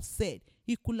what you have said,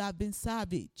 he could have been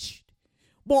savaged.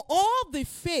 But all the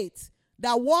faith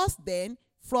that was then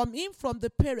from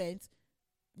the parents,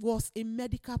 was in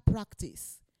medical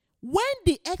practice. When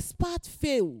the expert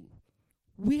fail,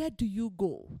 where do you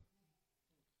go?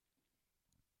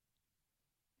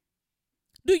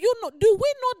 Do we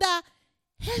know that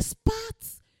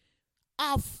experts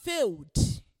have failed?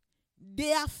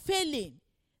 They are failing.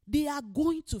 They are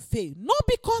going to fail. Not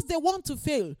because they want to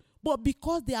fail, but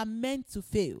because they are meant to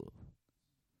fail.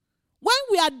 When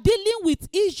we are dealing with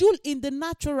issue in the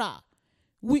natural,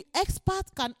 we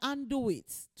experts can handle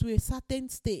it to a certain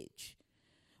stage.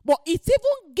 But it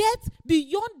even gets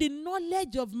beyond the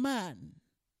knowledge of man.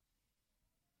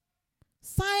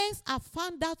 Science has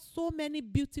found out so many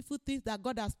beautiful things that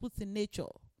God has put in nature.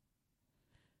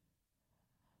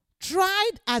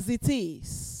 Tried as it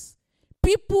is,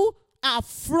 people are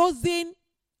frozen,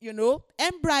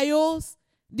 embryos.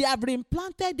 They have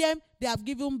implanted them. They have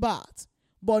given birth.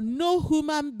 But no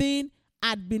human being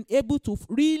had been able to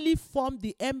really form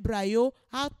the embryo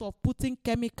out of putting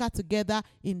chemical together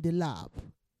in the lab.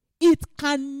 It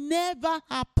can never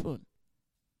happen.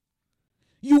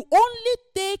 You only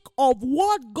take of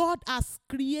what God has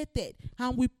created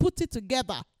and we put it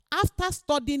together. After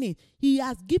studying it, he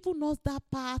has given us that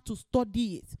power to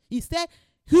study it. He said,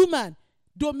 human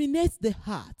dominates the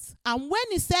heart. And when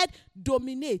he said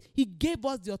dominate, he gave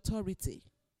us the authority.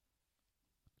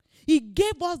 He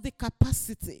gave us the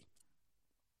capacity.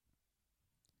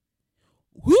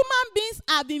 Human beings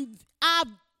have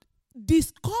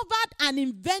discovered and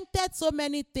invented so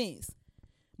many things.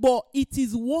 But it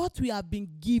is what we have been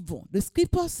given. The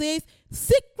scripture says,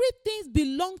 secret things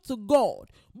belong to God.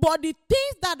 But the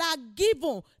things that are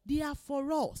given, they are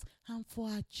for us and for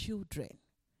our children.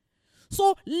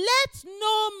 So let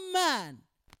no man,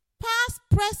 past,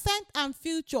 present, and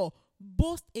future,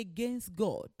 boast against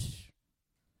God.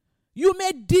 You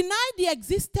may deny the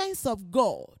existence of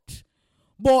God,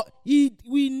 but he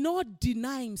will not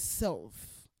deny himself.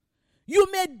 You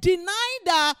may deny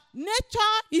that nature,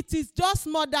 it is just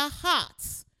mother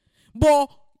heart. But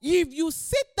if you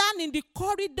sit down in the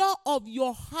corridor of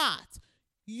your heart,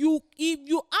 if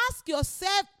you ask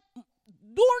yourself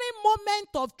during moment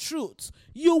of truth,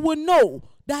 you will know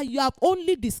that you have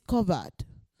only discovered.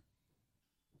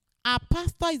 Our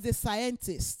pastor is a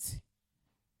scientist.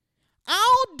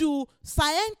 How do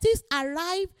scientists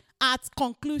arrive at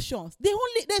conclusions? They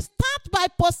start by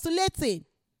postulating.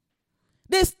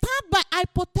 They start by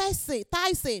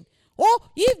hypothesizing. Oh,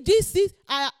 if this is,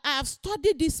 I have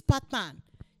studied this pattern.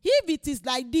 If it is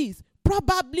like this,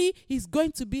 probably it's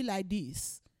going to be like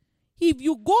this. If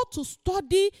you go to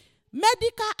study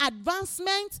medical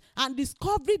advancements and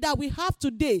discovery that we have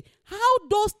today, how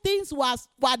those things were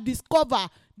discovered,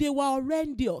 they were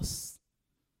horrendous.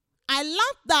 I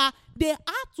learned that they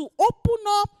had to open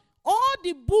up all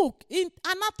the book in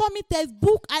anatomy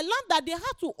textbook. I learned that they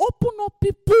had to open up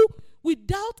people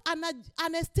without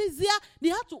anesthesia. They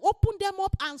had to open them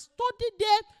up and study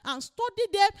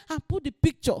them and put the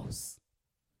pictures.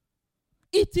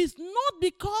 It is not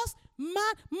because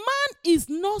man is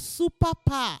not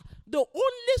superpower. The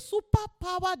only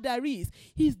superpower there is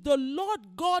the Lord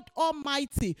God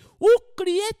Almighty, who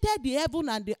created the heaven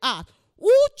and the earth,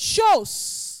 who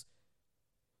chose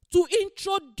to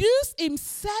introduce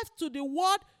himself to the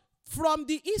world from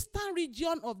the eastern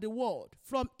region of the world,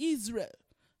 from Israel.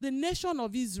 the nation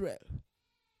of Israel,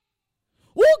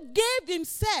 who gave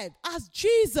himself as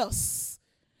Jesus,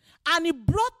 and he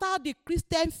brought out the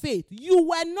Christian faith. You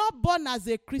were not born as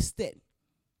a Christian.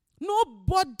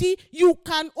 Nobody, you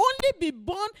can only be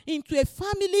born into a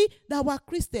family that were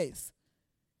Christians.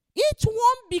 Each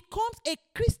one becomes a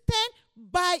Christian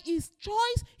by his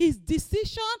choice, his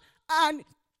decision, and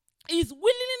his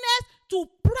willingness to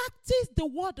practice the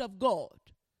word of God.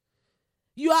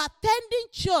 You are attending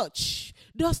church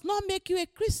does not make you a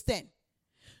Christian.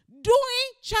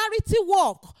 Doing charity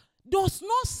work does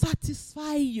not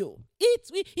satisfy you. It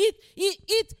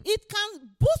can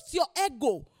boost your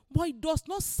ego, but it does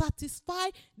not satisfy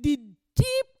the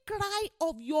deep cry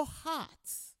of your heart.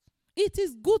 It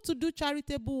is good to do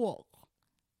charitable work,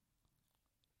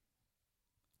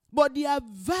 but they are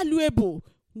valuable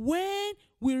when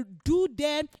we do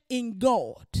them in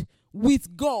God,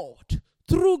 with God,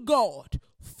 through God,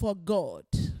 for God.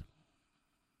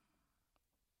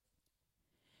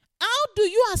 How do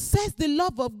you assess the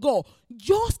love of God?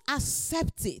 Just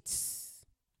accept it.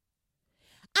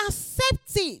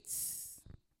 Accept it.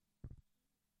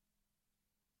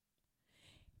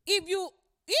 If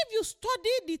you study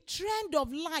the trend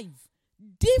of life,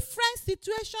 different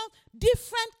situations,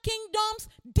 different kingdoms,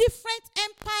 different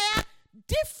empire,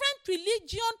 different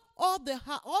religion, all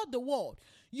the world,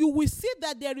 you will see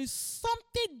that there is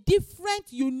something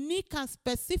different, unique, and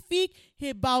specific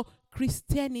about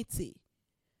Christianity.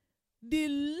 The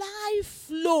life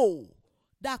flow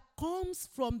that comes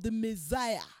from the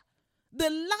Messiah, the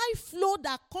life flow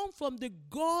that comes from the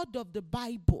God of the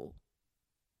Bible.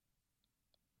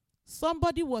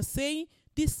 Somebody was saying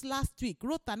this last week,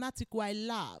 wrote an article I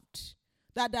loved,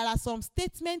 that there are some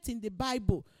statements in the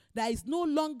Bible that is no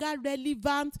longer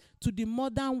relevant to the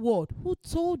modern world. Who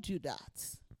told you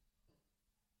that?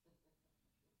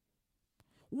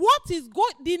 What is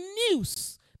the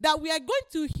news that we are going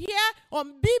to hear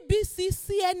on BBC,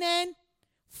 CNN,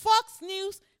 Fox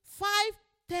News,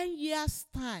 5-10 years'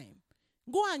 time?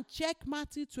 Go and check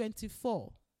Matthew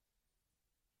 24.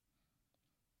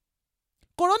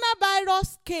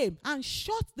 Coronavirus came and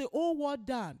shut the whole world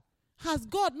down. Has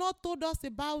God not told us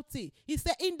about it? He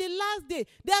said, in the last day,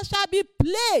 there shall be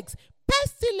plagues,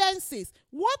 pestilences.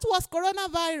 What was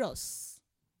coronavirus?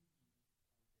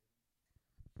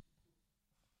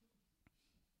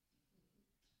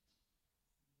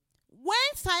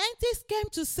 When scientists came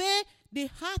to say the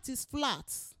heart is flat,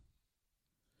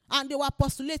 and they were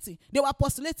postulating,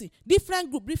 different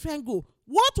group.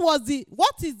 What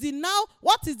is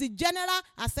the general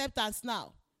acceptance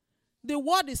now? The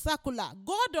word is circular.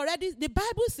 The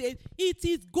Bible says it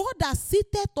is God that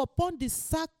sitteth upon the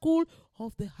circle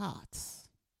of the heart.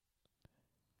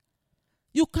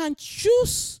 You can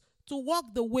choose to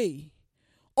walk the way,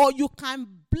 or you can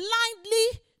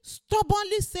blindly,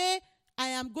 stubbornly say, I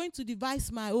am going to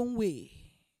devise my own way.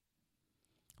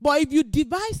 But if you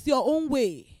devise your own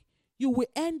way, you will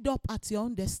end up at your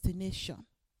own destination.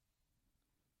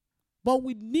 But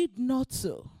we need not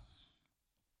to.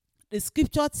 The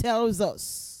scripture tells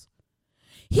us,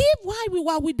 if while we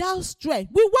were without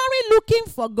strength, we weren't looking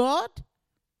for God.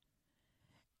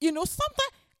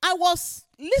 Sometimes I was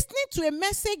listening to a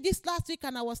message this last week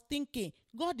and I was thinking,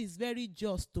 God is very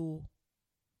just. Oh,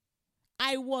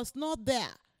 I was not there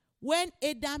when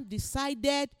Adam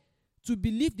decided to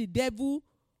believe the devil,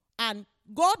 and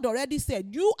God already said,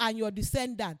 you and your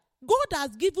descendant. God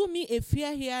has given me a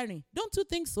fair hearing. Don't you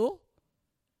think so?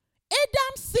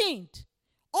 Adam sinned.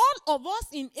 All of us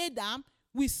in Adam,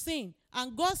 we sinned.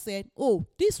 And God said, oh,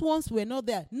 these ones were not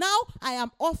there. Now I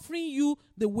am offering you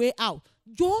the way out.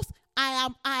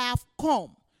 I have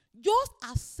come. Just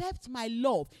accept my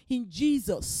love in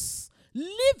Jesus.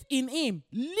 Live in him.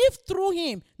 Live through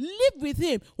him. Live with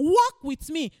him. Walk with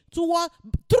me through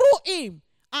him.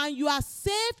 And you are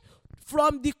saved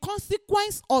from the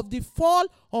consequence of the fall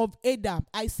of Adam.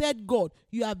 I said, God,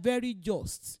 you are very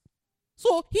just.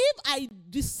 So if I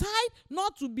decide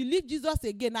not to believe Jesus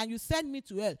again and you send me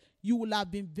to hell, you will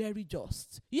have been very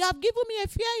just. You have given me a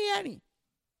fair hearing.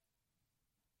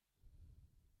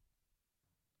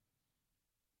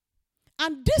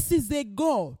 And this is a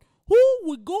God who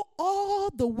will go all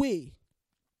the way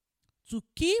to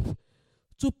keep,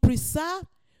 to preserve.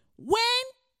 When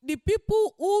the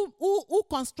people who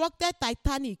constructed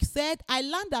Titanic said, I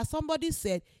learned that somebody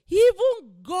said,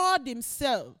 even God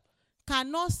himself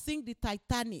cannot sink the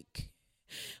Titanic.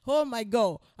 Oh my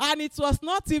God. And it was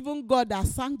not even God that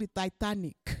sank the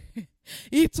Titanic.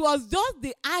 It was just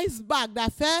the iceberg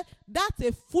that fell. That's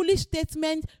a foolish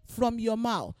statement from your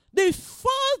mouth. The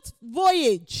first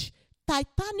voyage,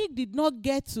 Titanic did not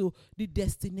get to the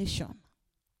destination.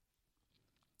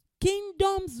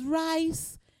 Kingdoms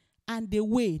rise and they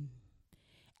wane.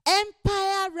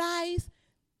 Empire rise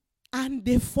and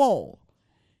they fall.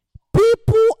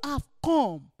 People have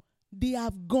come, they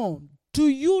have gone. Do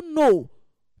you know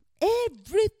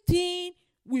everything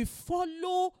will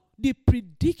follow the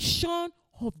prediction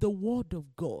of the word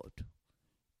of God?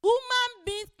 Human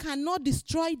beings cannot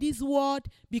destroy this world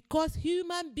because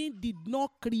human beings did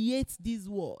not create this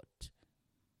world.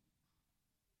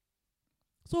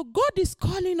 So God is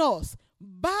calling us,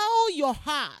 bow your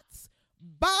hearts,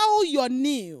 bow your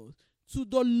knees to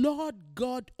the Lord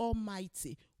God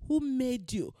Almighty, who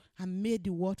made you and made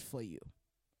the world for you.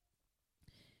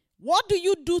 What do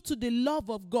you do to the love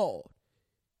of God?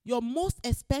 Your most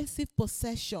expensive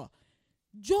possession.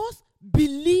 Just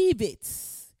believe it.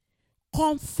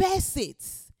 Confess it.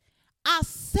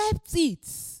 Accept it.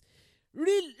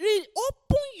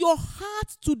 Open your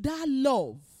heart to that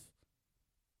love.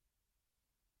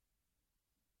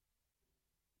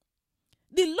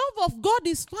 The love of God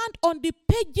is found on the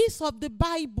pages of the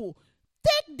Bible.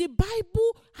 Take the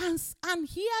Bible and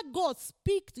hear God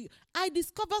speak to you. I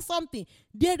discover something.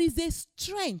 There is a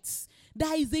strength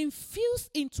that is infused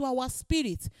into our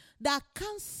spirit that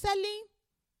counseling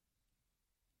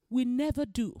will never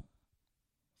do.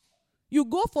 You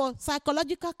go for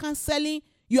psychological counseling,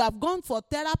 you have gone for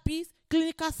therapists,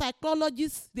 clinical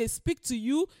psychologists, they speak to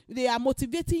you, they are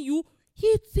motivating you.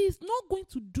 It is not going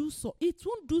to do so. It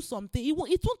won't do something. It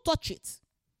won't touch it.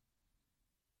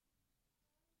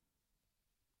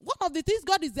 One of the things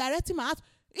God is directing my heart,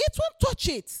 it won't touch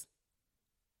it.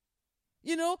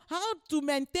 You know, how to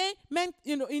maintain,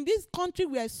 in this country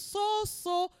we are so,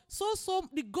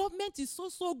 the government is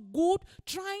so good,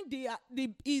 trying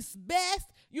its best,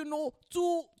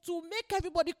 to make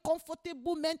everybody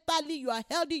comfortable mentally. You are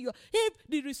healthy. If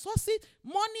the resources,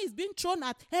 money is being thrown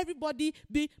at everybody,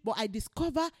 but I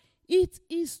discover it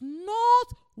is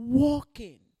not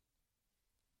working.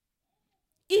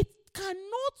 It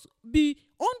cannot be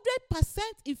 100%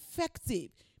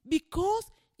 effective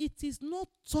because it is not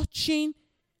touching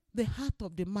the heart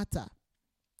of the matter.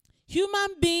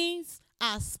 Human beings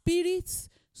are spirits,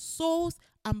 souls,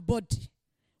 and body.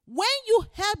 When you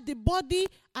help the body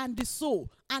and the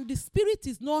soul, and the spirit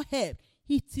is not helped,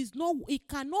 it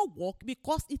cannot work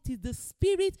because it is the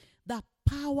spirit that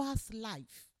powers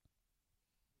life.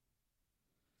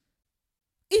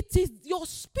 It is your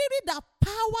spirit that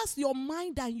powers your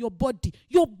mind and your body.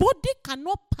 Your body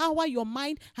cannot power your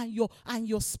mind and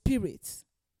your spirit.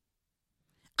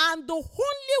 And the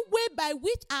only way by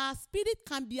which our spirit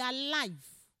can be alive,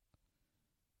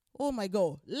 oh my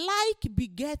God, like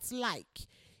begets like,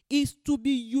 is to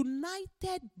be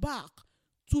united back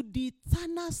to the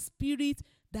eternal spirit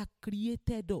that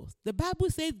created us. The Bible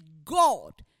says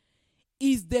God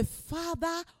is the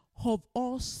Father of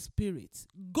all spirits.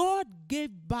 God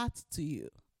gave birth to you.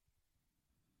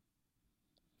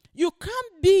 You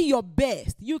can't be your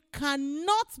best. You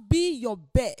cannot be your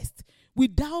best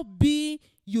without being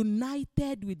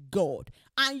united with God.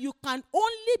 And you can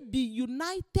only be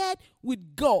united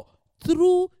with God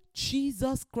through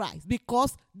Jesus Christ,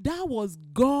 because that was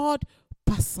God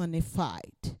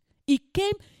personified.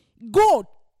 God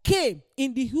came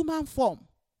in the human form.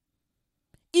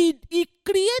 He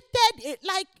created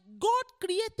like God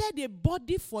created a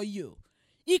body for you.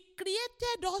 He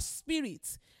created us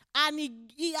spirits, and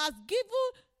he has given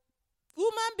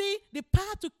human being the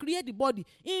power to create the body.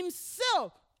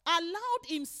 Himself allowed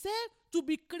himself to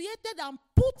be created and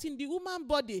put in the human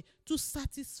body to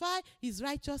satisfy his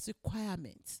righteous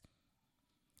requirements.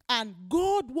 And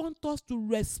God wants us to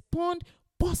respond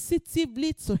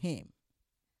positively to him.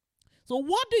 So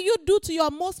what do you do to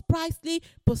your most pricely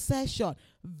possession?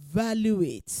 Value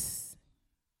it.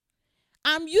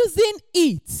 I'm using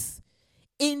it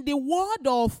in the word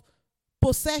of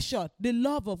possession, the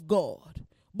love of God.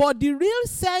 But the real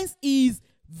sense is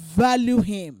value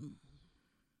him.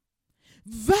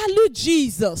 Value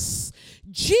Jesus.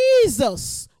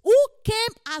 Jesus, who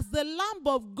came as the Lamb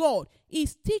of God,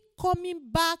 is still coming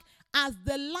back as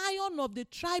the Lion of the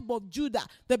tribe of Judah.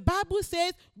 The Bible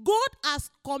says God has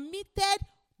committed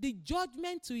the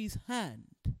judgment to his hand.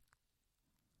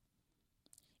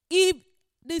 If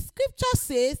the scripture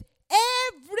says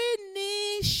every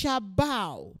knee shall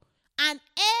bow and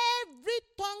every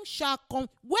tongue shall come,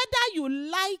 whether you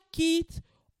like it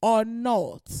or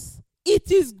not,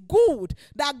 it is good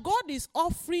that God is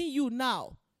offering you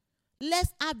now.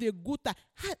 Let's have a good time.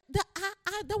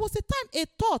 There was a time a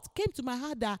thought came to my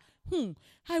heart that,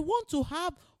 I want to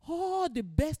have all the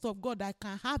best of God I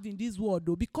can have in this world,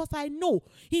 though, because I know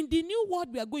in the new world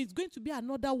we are going, it's going to be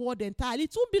another world entirely.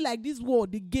 It won't be like this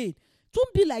world again. It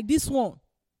won't be like this one.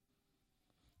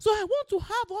 So I want to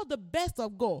have all the best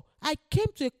of God. I came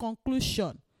to a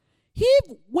conclusion.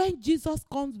 If when Jesus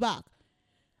comes back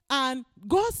and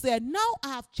God said, now I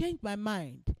have changed my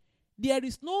mind, there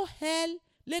is no hell,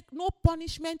 like no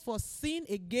punishment for sin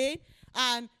again,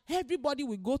 and everybody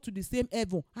will go to the same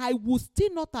heaven, I would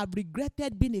still not have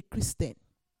regretted being a Christian.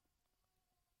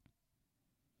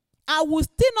 I would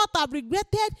still not have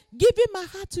regretted giving my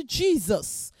heart to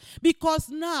Jesus, because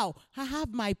now I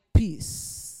have my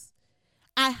peace.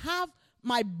 I have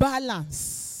my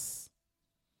balance.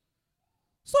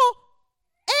 So,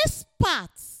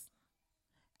 experts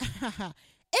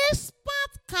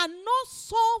cannot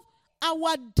solve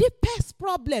our deepest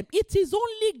problem. It is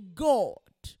only God,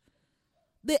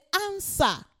 the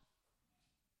answer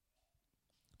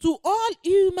to all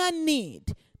human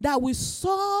need, that will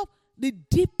solve the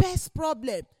deepest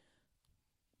problem.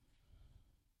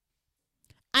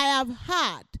 I have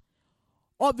heard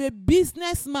of a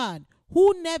businessman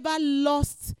who never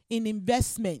lost in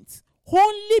investment,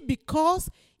 only because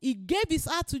he gave his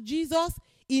heart to Jesus.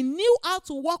 He knew how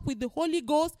to work with the Holy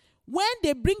Ghost. When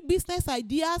they bring business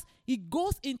ideas, he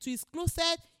goes into his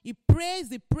closet, he prays.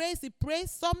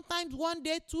 Sometimes 1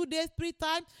 day, 2 days, 3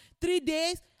 times, 3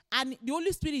 days. And the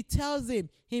Holy Spirit tells him,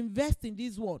 invest in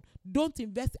this one. Don't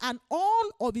invest. And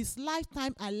all of his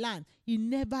lifetime and land, he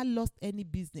never lost any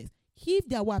business. If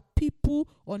there were people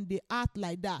on the earth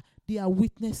like that, they are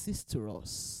witnesses to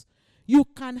us. You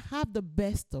can have the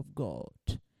best of God.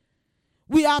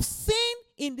 We have seen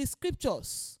in the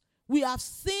scriptures, we have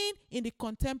seen in the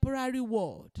contemporary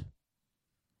world.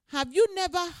 Have you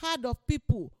never heard of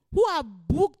people who have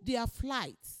booked their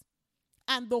flights,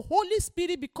 and the Holy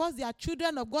Spirit, because they are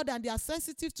children of God and they are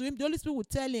sensitive to Him, the Holy Spirit will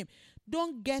tell him,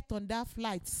 don't get on that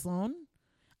flight, son.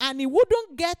 And he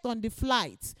wouldn't get on the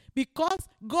flight because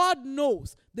God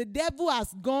knows the devil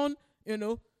has gone,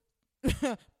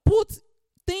 put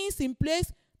things in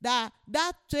place that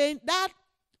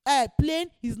plane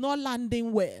is not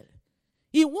landing well.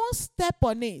 He won't step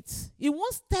on it. He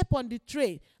won't step on the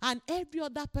train. And every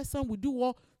other person will do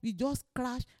what? We just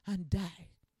crash and die.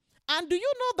 And do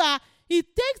you know that it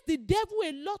takes the devil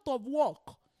a lot of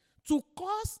work to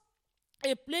cause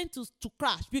a plane to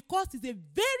crash, because it's a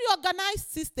very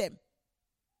organized system.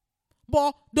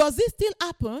 But does it still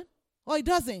happen or it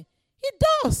doesn't? It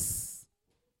does.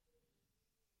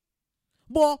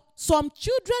 But some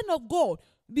children of God,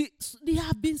 they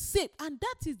have been saved, and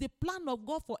that is the plan of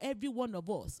God for every one of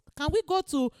us. Can we go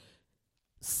to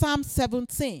Psalm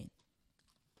 17?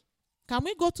 Can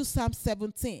we go to Psalm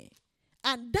 17?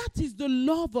 And that is the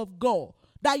love of God,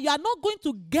 that you are not going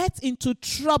to get into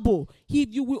trouble if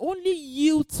you will only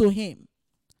yield to Him.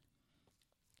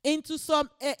 Into some,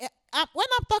 when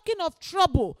I'm talking of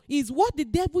trouble, is what the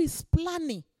devil is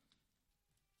planning.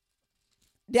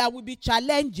 There will be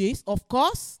challenges, of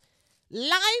course.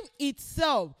 Life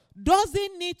itself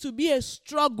doesn't need to be a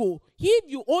struggle if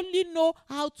you only know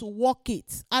how to walk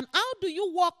it. And how do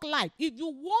you walk life? If you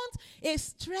want a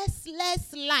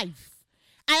stressless life,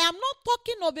 I am not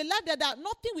talking of a life that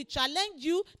nothing will challenge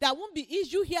you, there won't be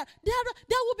issue here. There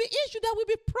will be issue, there will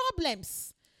be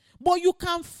problems. But you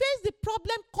can face the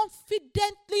problem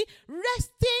confidently,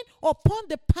 resting upon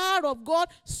the power of God,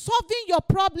 solving your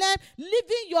problem,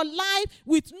 living your life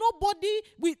with nobody,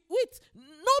 with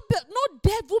no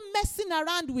devil messing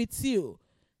around with you.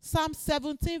 Psalm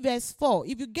 17 verse 4.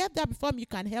 If you get that before me, you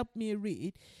can help me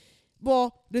read.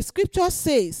 But the scripture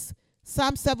says,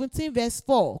 Psalm 17 verse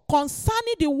 4,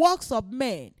 concerning the works of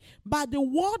men, by the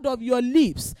word of your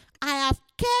lips, I have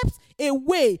kept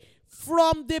away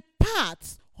from the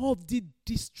paths of the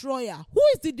destroyer. Who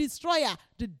is the destroyer?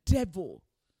 The devil.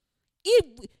 If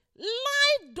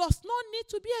life does not need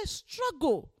to be a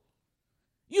struggle,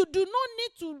 you do not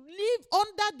need to live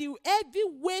under the heavy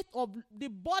weight of the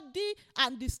body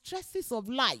and the stresses of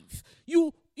life.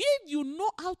 If you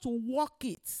know how to walk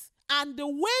it, and the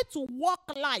way to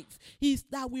walk life is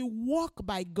that we walk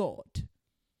by God.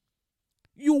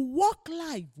 You walk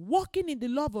life, walking in the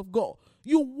love of God.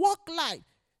 You walk life.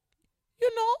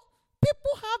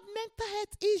 People have mental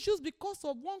health issues because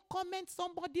of one comment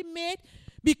somebody made,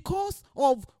 because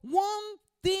of one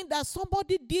thing that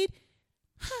somebody did.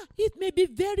 It may be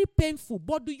very painful,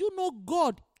 but do you know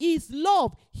God is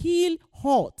love, heal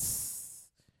hurts.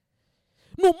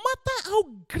 No matter how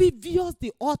grievous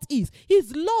the hurt is,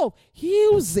 His love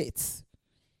heals it.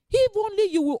 If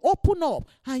only you will open up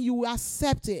and you will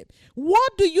accept it.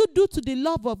 What do you do to the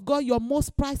love of God, your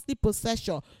most pricey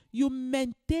possession? You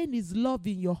maintain His love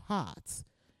in your heart.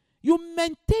 You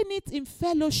maintain it in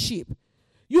fellowship.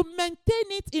 You maintain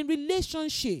it in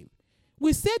relationship.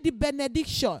 We say the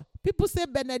benediction. People say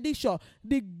benediction.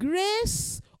 The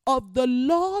grace of the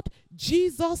Lord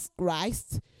Jesus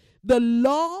Christ, the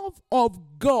love of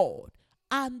God,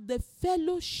 and the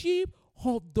fellowship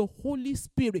of the Holy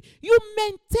Spirit. You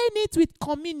maintain it with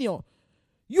communion.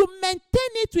 You maintain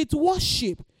it with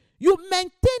worship. You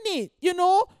maintain it,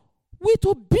 with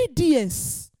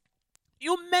obedience.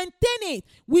 You maintain it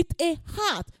with a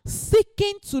heart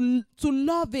seeking to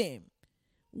love him.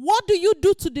 What do you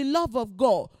do to the love of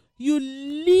God? You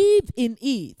live in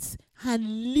it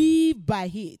and live by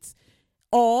it.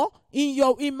 Or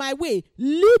in my way,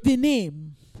 live in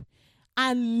him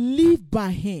and live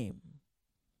by him.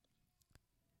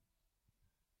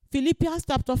 Philippians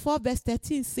chapter 4 verse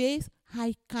 13 says,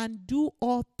 I can do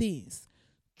all things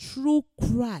through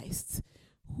Christ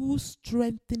who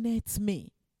strengtheneth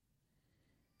me.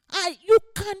 You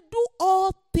can do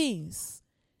all things.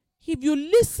 If you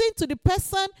listen to the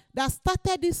person that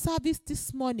started this service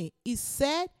this morning, he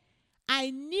said,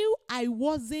 I knew I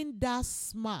wasn't that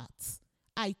smart.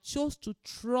 I chose to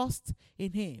trust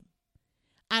in him.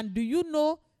 And do you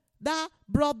know that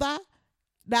brother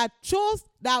that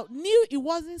knew he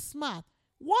wasn't smart?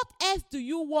 What else do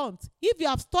you want if you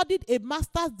have studied a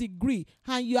master's degree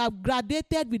and you have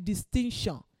graduated with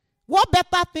distinction? What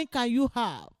better thing can you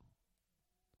have?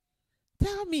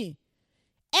 Tell me.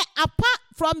 Apart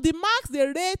from the marks they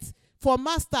rate for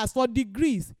masters, for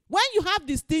degrees, when you have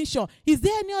distinction, is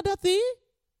there any other thing?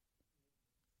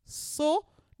 So,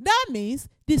 that means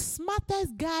the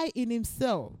smartest guy in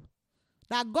himself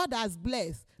that God has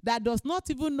blessed, that does not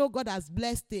even know God has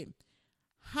blessed him,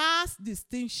 has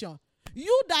distinction.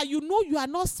 You that you know you are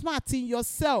not smart in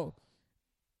yourself,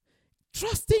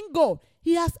 trusting God,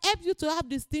 he has helped you to have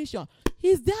distinction.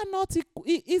 Is there not, does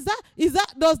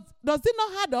it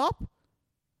not add up?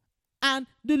 And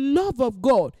the love of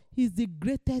God is the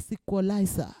greatest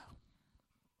equalizer.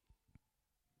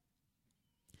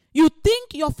 You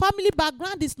think your family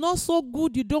background is not so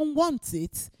good, you don't want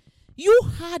it. You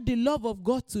had the love of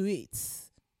God to it.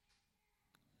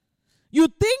 You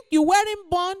think you weren't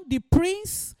born the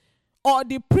prince or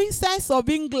the princess of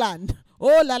England.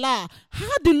 Oh la la.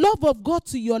 Had the love of God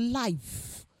to your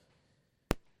life.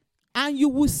 And you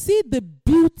will see the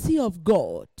beauty of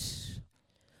God.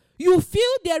 You feel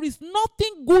there is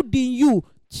nothing good in you.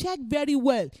 Check very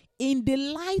well. In the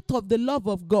light of the love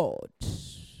of God.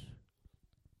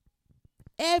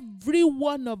 Every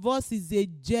one of us is a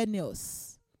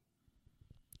genius.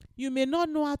 You may not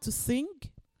know how to sing.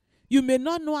 You may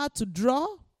not know how to draw.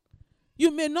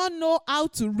 You may not know how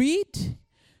to read.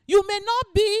 You may not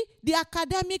be the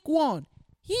academic one.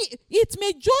 It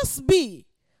may just be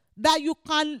that you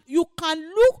can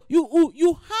look,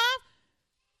 you have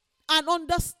an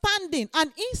understanding,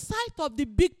 an insight of the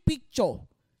big picture.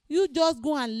 You just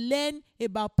go and learn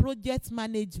about project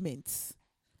management.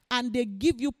 And they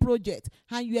give you project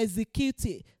and you execute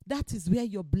it. That is where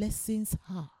your blessings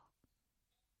are.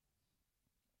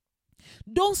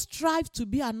 Don't strive to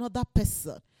be another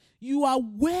person. You are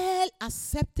well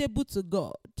acceptable to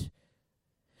God.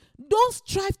 Don't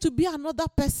strive to be another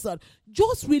person.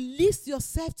 Just release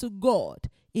yourself to God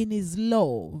in his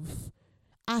love.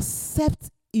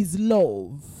 Accept his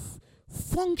love.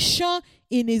 Function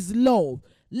in his love.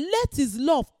 Let his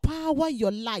love power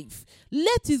your life.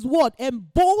 Let his word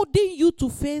embolden you to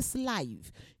face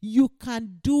life. You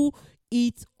can do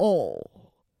it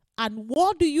all. And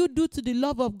what do you do to the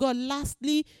love of God?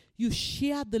 Lastly, you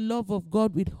share the love of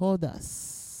God with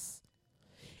others.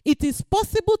 It is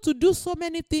possible to do so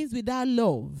many things without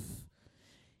love.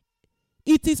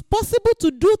 It is possible to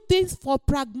do things for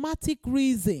pragmatic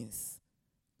reasons.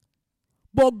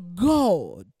 But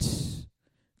God,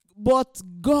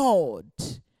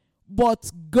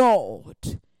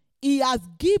 he has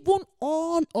given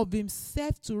all of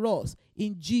himself to us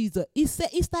in Jesus. It's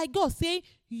like God saying,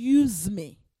 use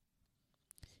me.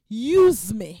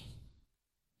 Use me.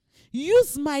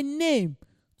 Use my name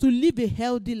to live a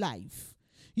healthy life.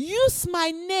 Use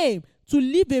my name to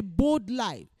live a bold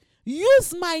life.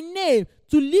 Use my name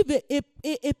to live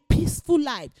a peaceful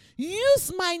life.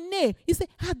 Use my name. He said,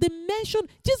 at the mention,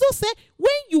 Jesus said,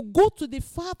 when you go to the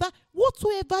Father,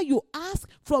 whatsoever you ask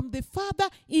from the Father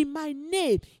in my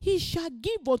name, he shall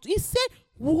give unto you. He said,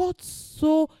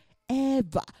 whatsoever.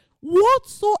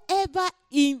 Whatsoever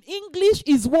in English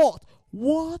is what?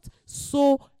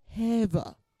 Whatsoever.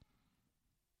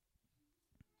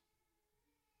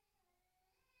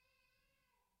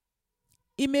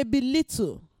 It may be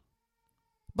little,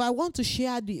 but I want to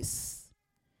share this.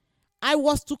 I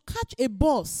was to catch a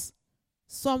bus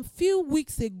some few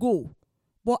weeks ago,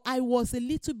 but I was a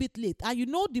little bit late. And you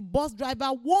know the bus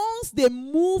driver, once they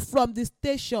move from the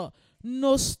station,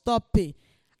 no stopping.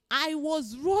 I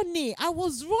was running. I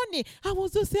was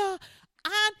just there.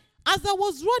 And as I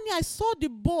was running, I saw the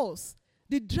bus.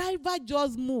 The driver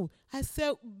just moved. I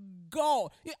said,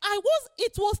 God. It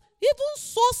was even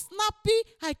so snappy,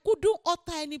 I couldn't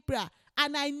utter any prayer.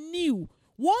 And I knew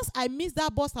once I missed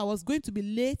that bus, I was going to be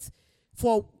late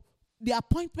for the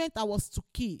appointment I was to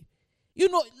keep.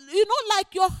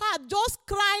 Like your heart just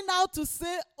crying out to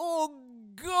say, oh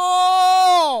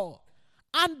God.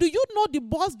 And do you know the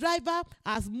bus driver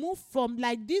has moved from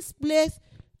like this place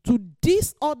to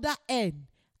this other end?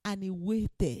 And he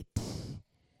waited.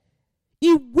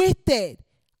 He waited.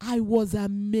 I was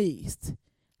amazed.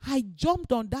 I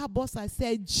jumped on that bus. I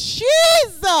said,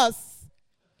 Jesus!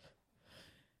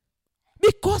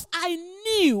 Because I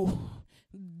knew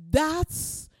that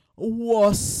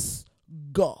was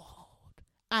God.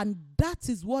 And that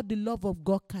is what the love of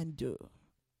God can do.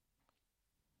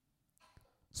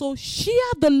 So share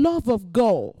the love of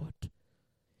God.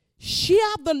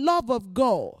 Share the love of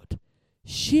God.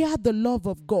 Share the love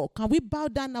of God. Can we bow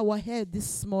down our head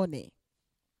this morning?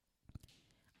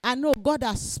 I know God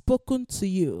has spoken to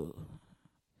you.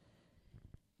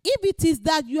 If it is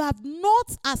that you have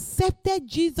not accepted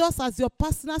Jesus as your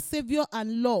personal Savior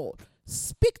and Lord,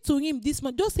 speak to him this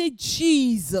morning. Just say,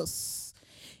 Jesus.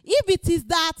 If it is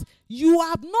that you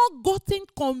have not gotten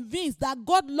convinced that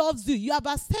God loves you, you have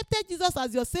accepted Jesus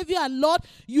as your Savior and Lord,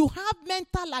 you have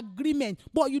mental agreement,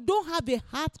 but you don't have a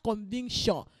heart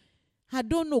conviction. I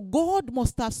don't know. God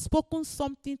must have spoken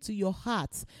something to your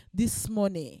heart this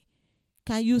morning.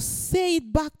 Can you say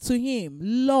it back to him?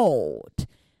 Lord,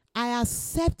 I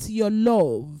accept your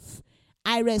love.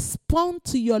 I respond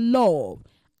to your love.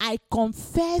 I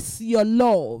confess your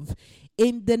love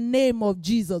in the name of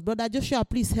Jesus. Brother Joshua,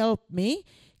 please help me.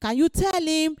 Can you tell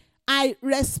him, I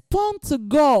respond to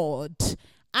God.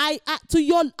 I accept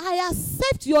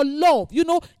your love.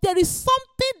 There is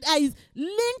something that is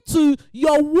linked to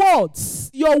your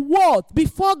words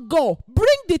before God. Bring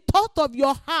the thought of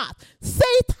your heart. Say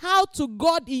it out to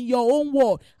God in your own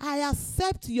word. I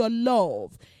accept your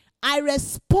love. I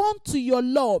respond to your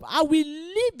love. I will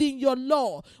live in your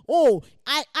love. Oh,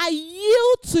 I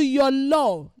yield to your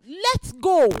love. Let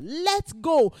go. Let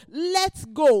go.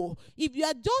 Let go. If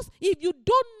you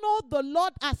don't know the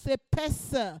Lord as a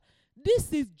person,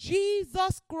 this is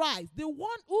Jesus Christ, the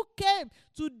one who came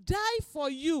to die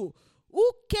for you,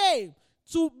 who came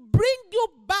to bring you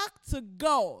back to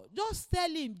God. Just tell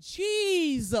him,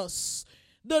 Jesus,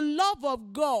 the love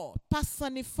of God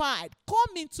personified,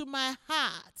 come into my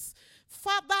heart.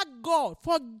 Father God,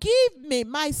 forgive me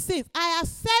my sins. I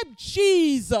accept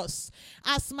Jesus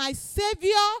as my Savior,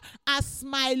 as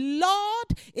my Lord,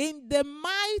 in the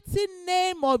mighty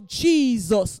name of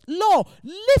Jesus. Lord,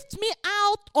 lift me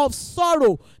out of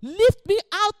sorrow. Lift me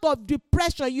out of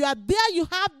depression. You are there, you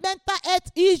have mental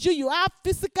health issue, you have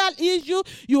physical issue,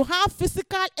 you have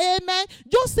physical ailment.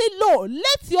 Just say, Lord,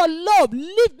 let your love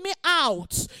lift me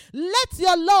out. Let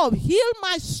your love heal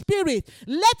my spirit.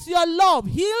 Let your love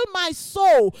heal my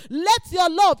soul. Let your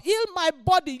love heal my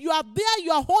body. You are there,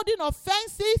 you are holding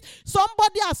offenses.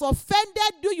 Somebody has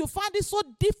offended you. You find it so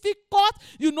difficult,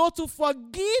 to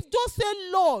forgive. Just say,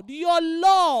 Lord, your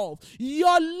love,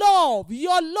 your love,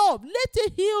 your love. Let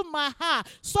it heal my heart.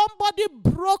 Somebody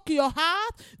broke your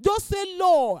heart. Just say,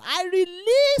 Lord, I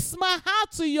release my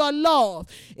heart to your love.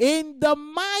 In the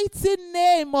mighty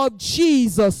name of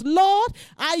Jesus. Lord,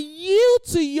 I yield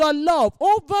to your love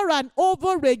over and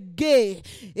over again.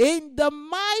 In the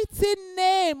mighty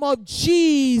name of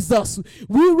Jesus,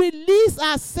 we release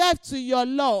ourselves to your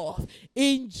love.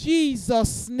 In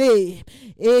Jesus' name,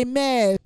 amen.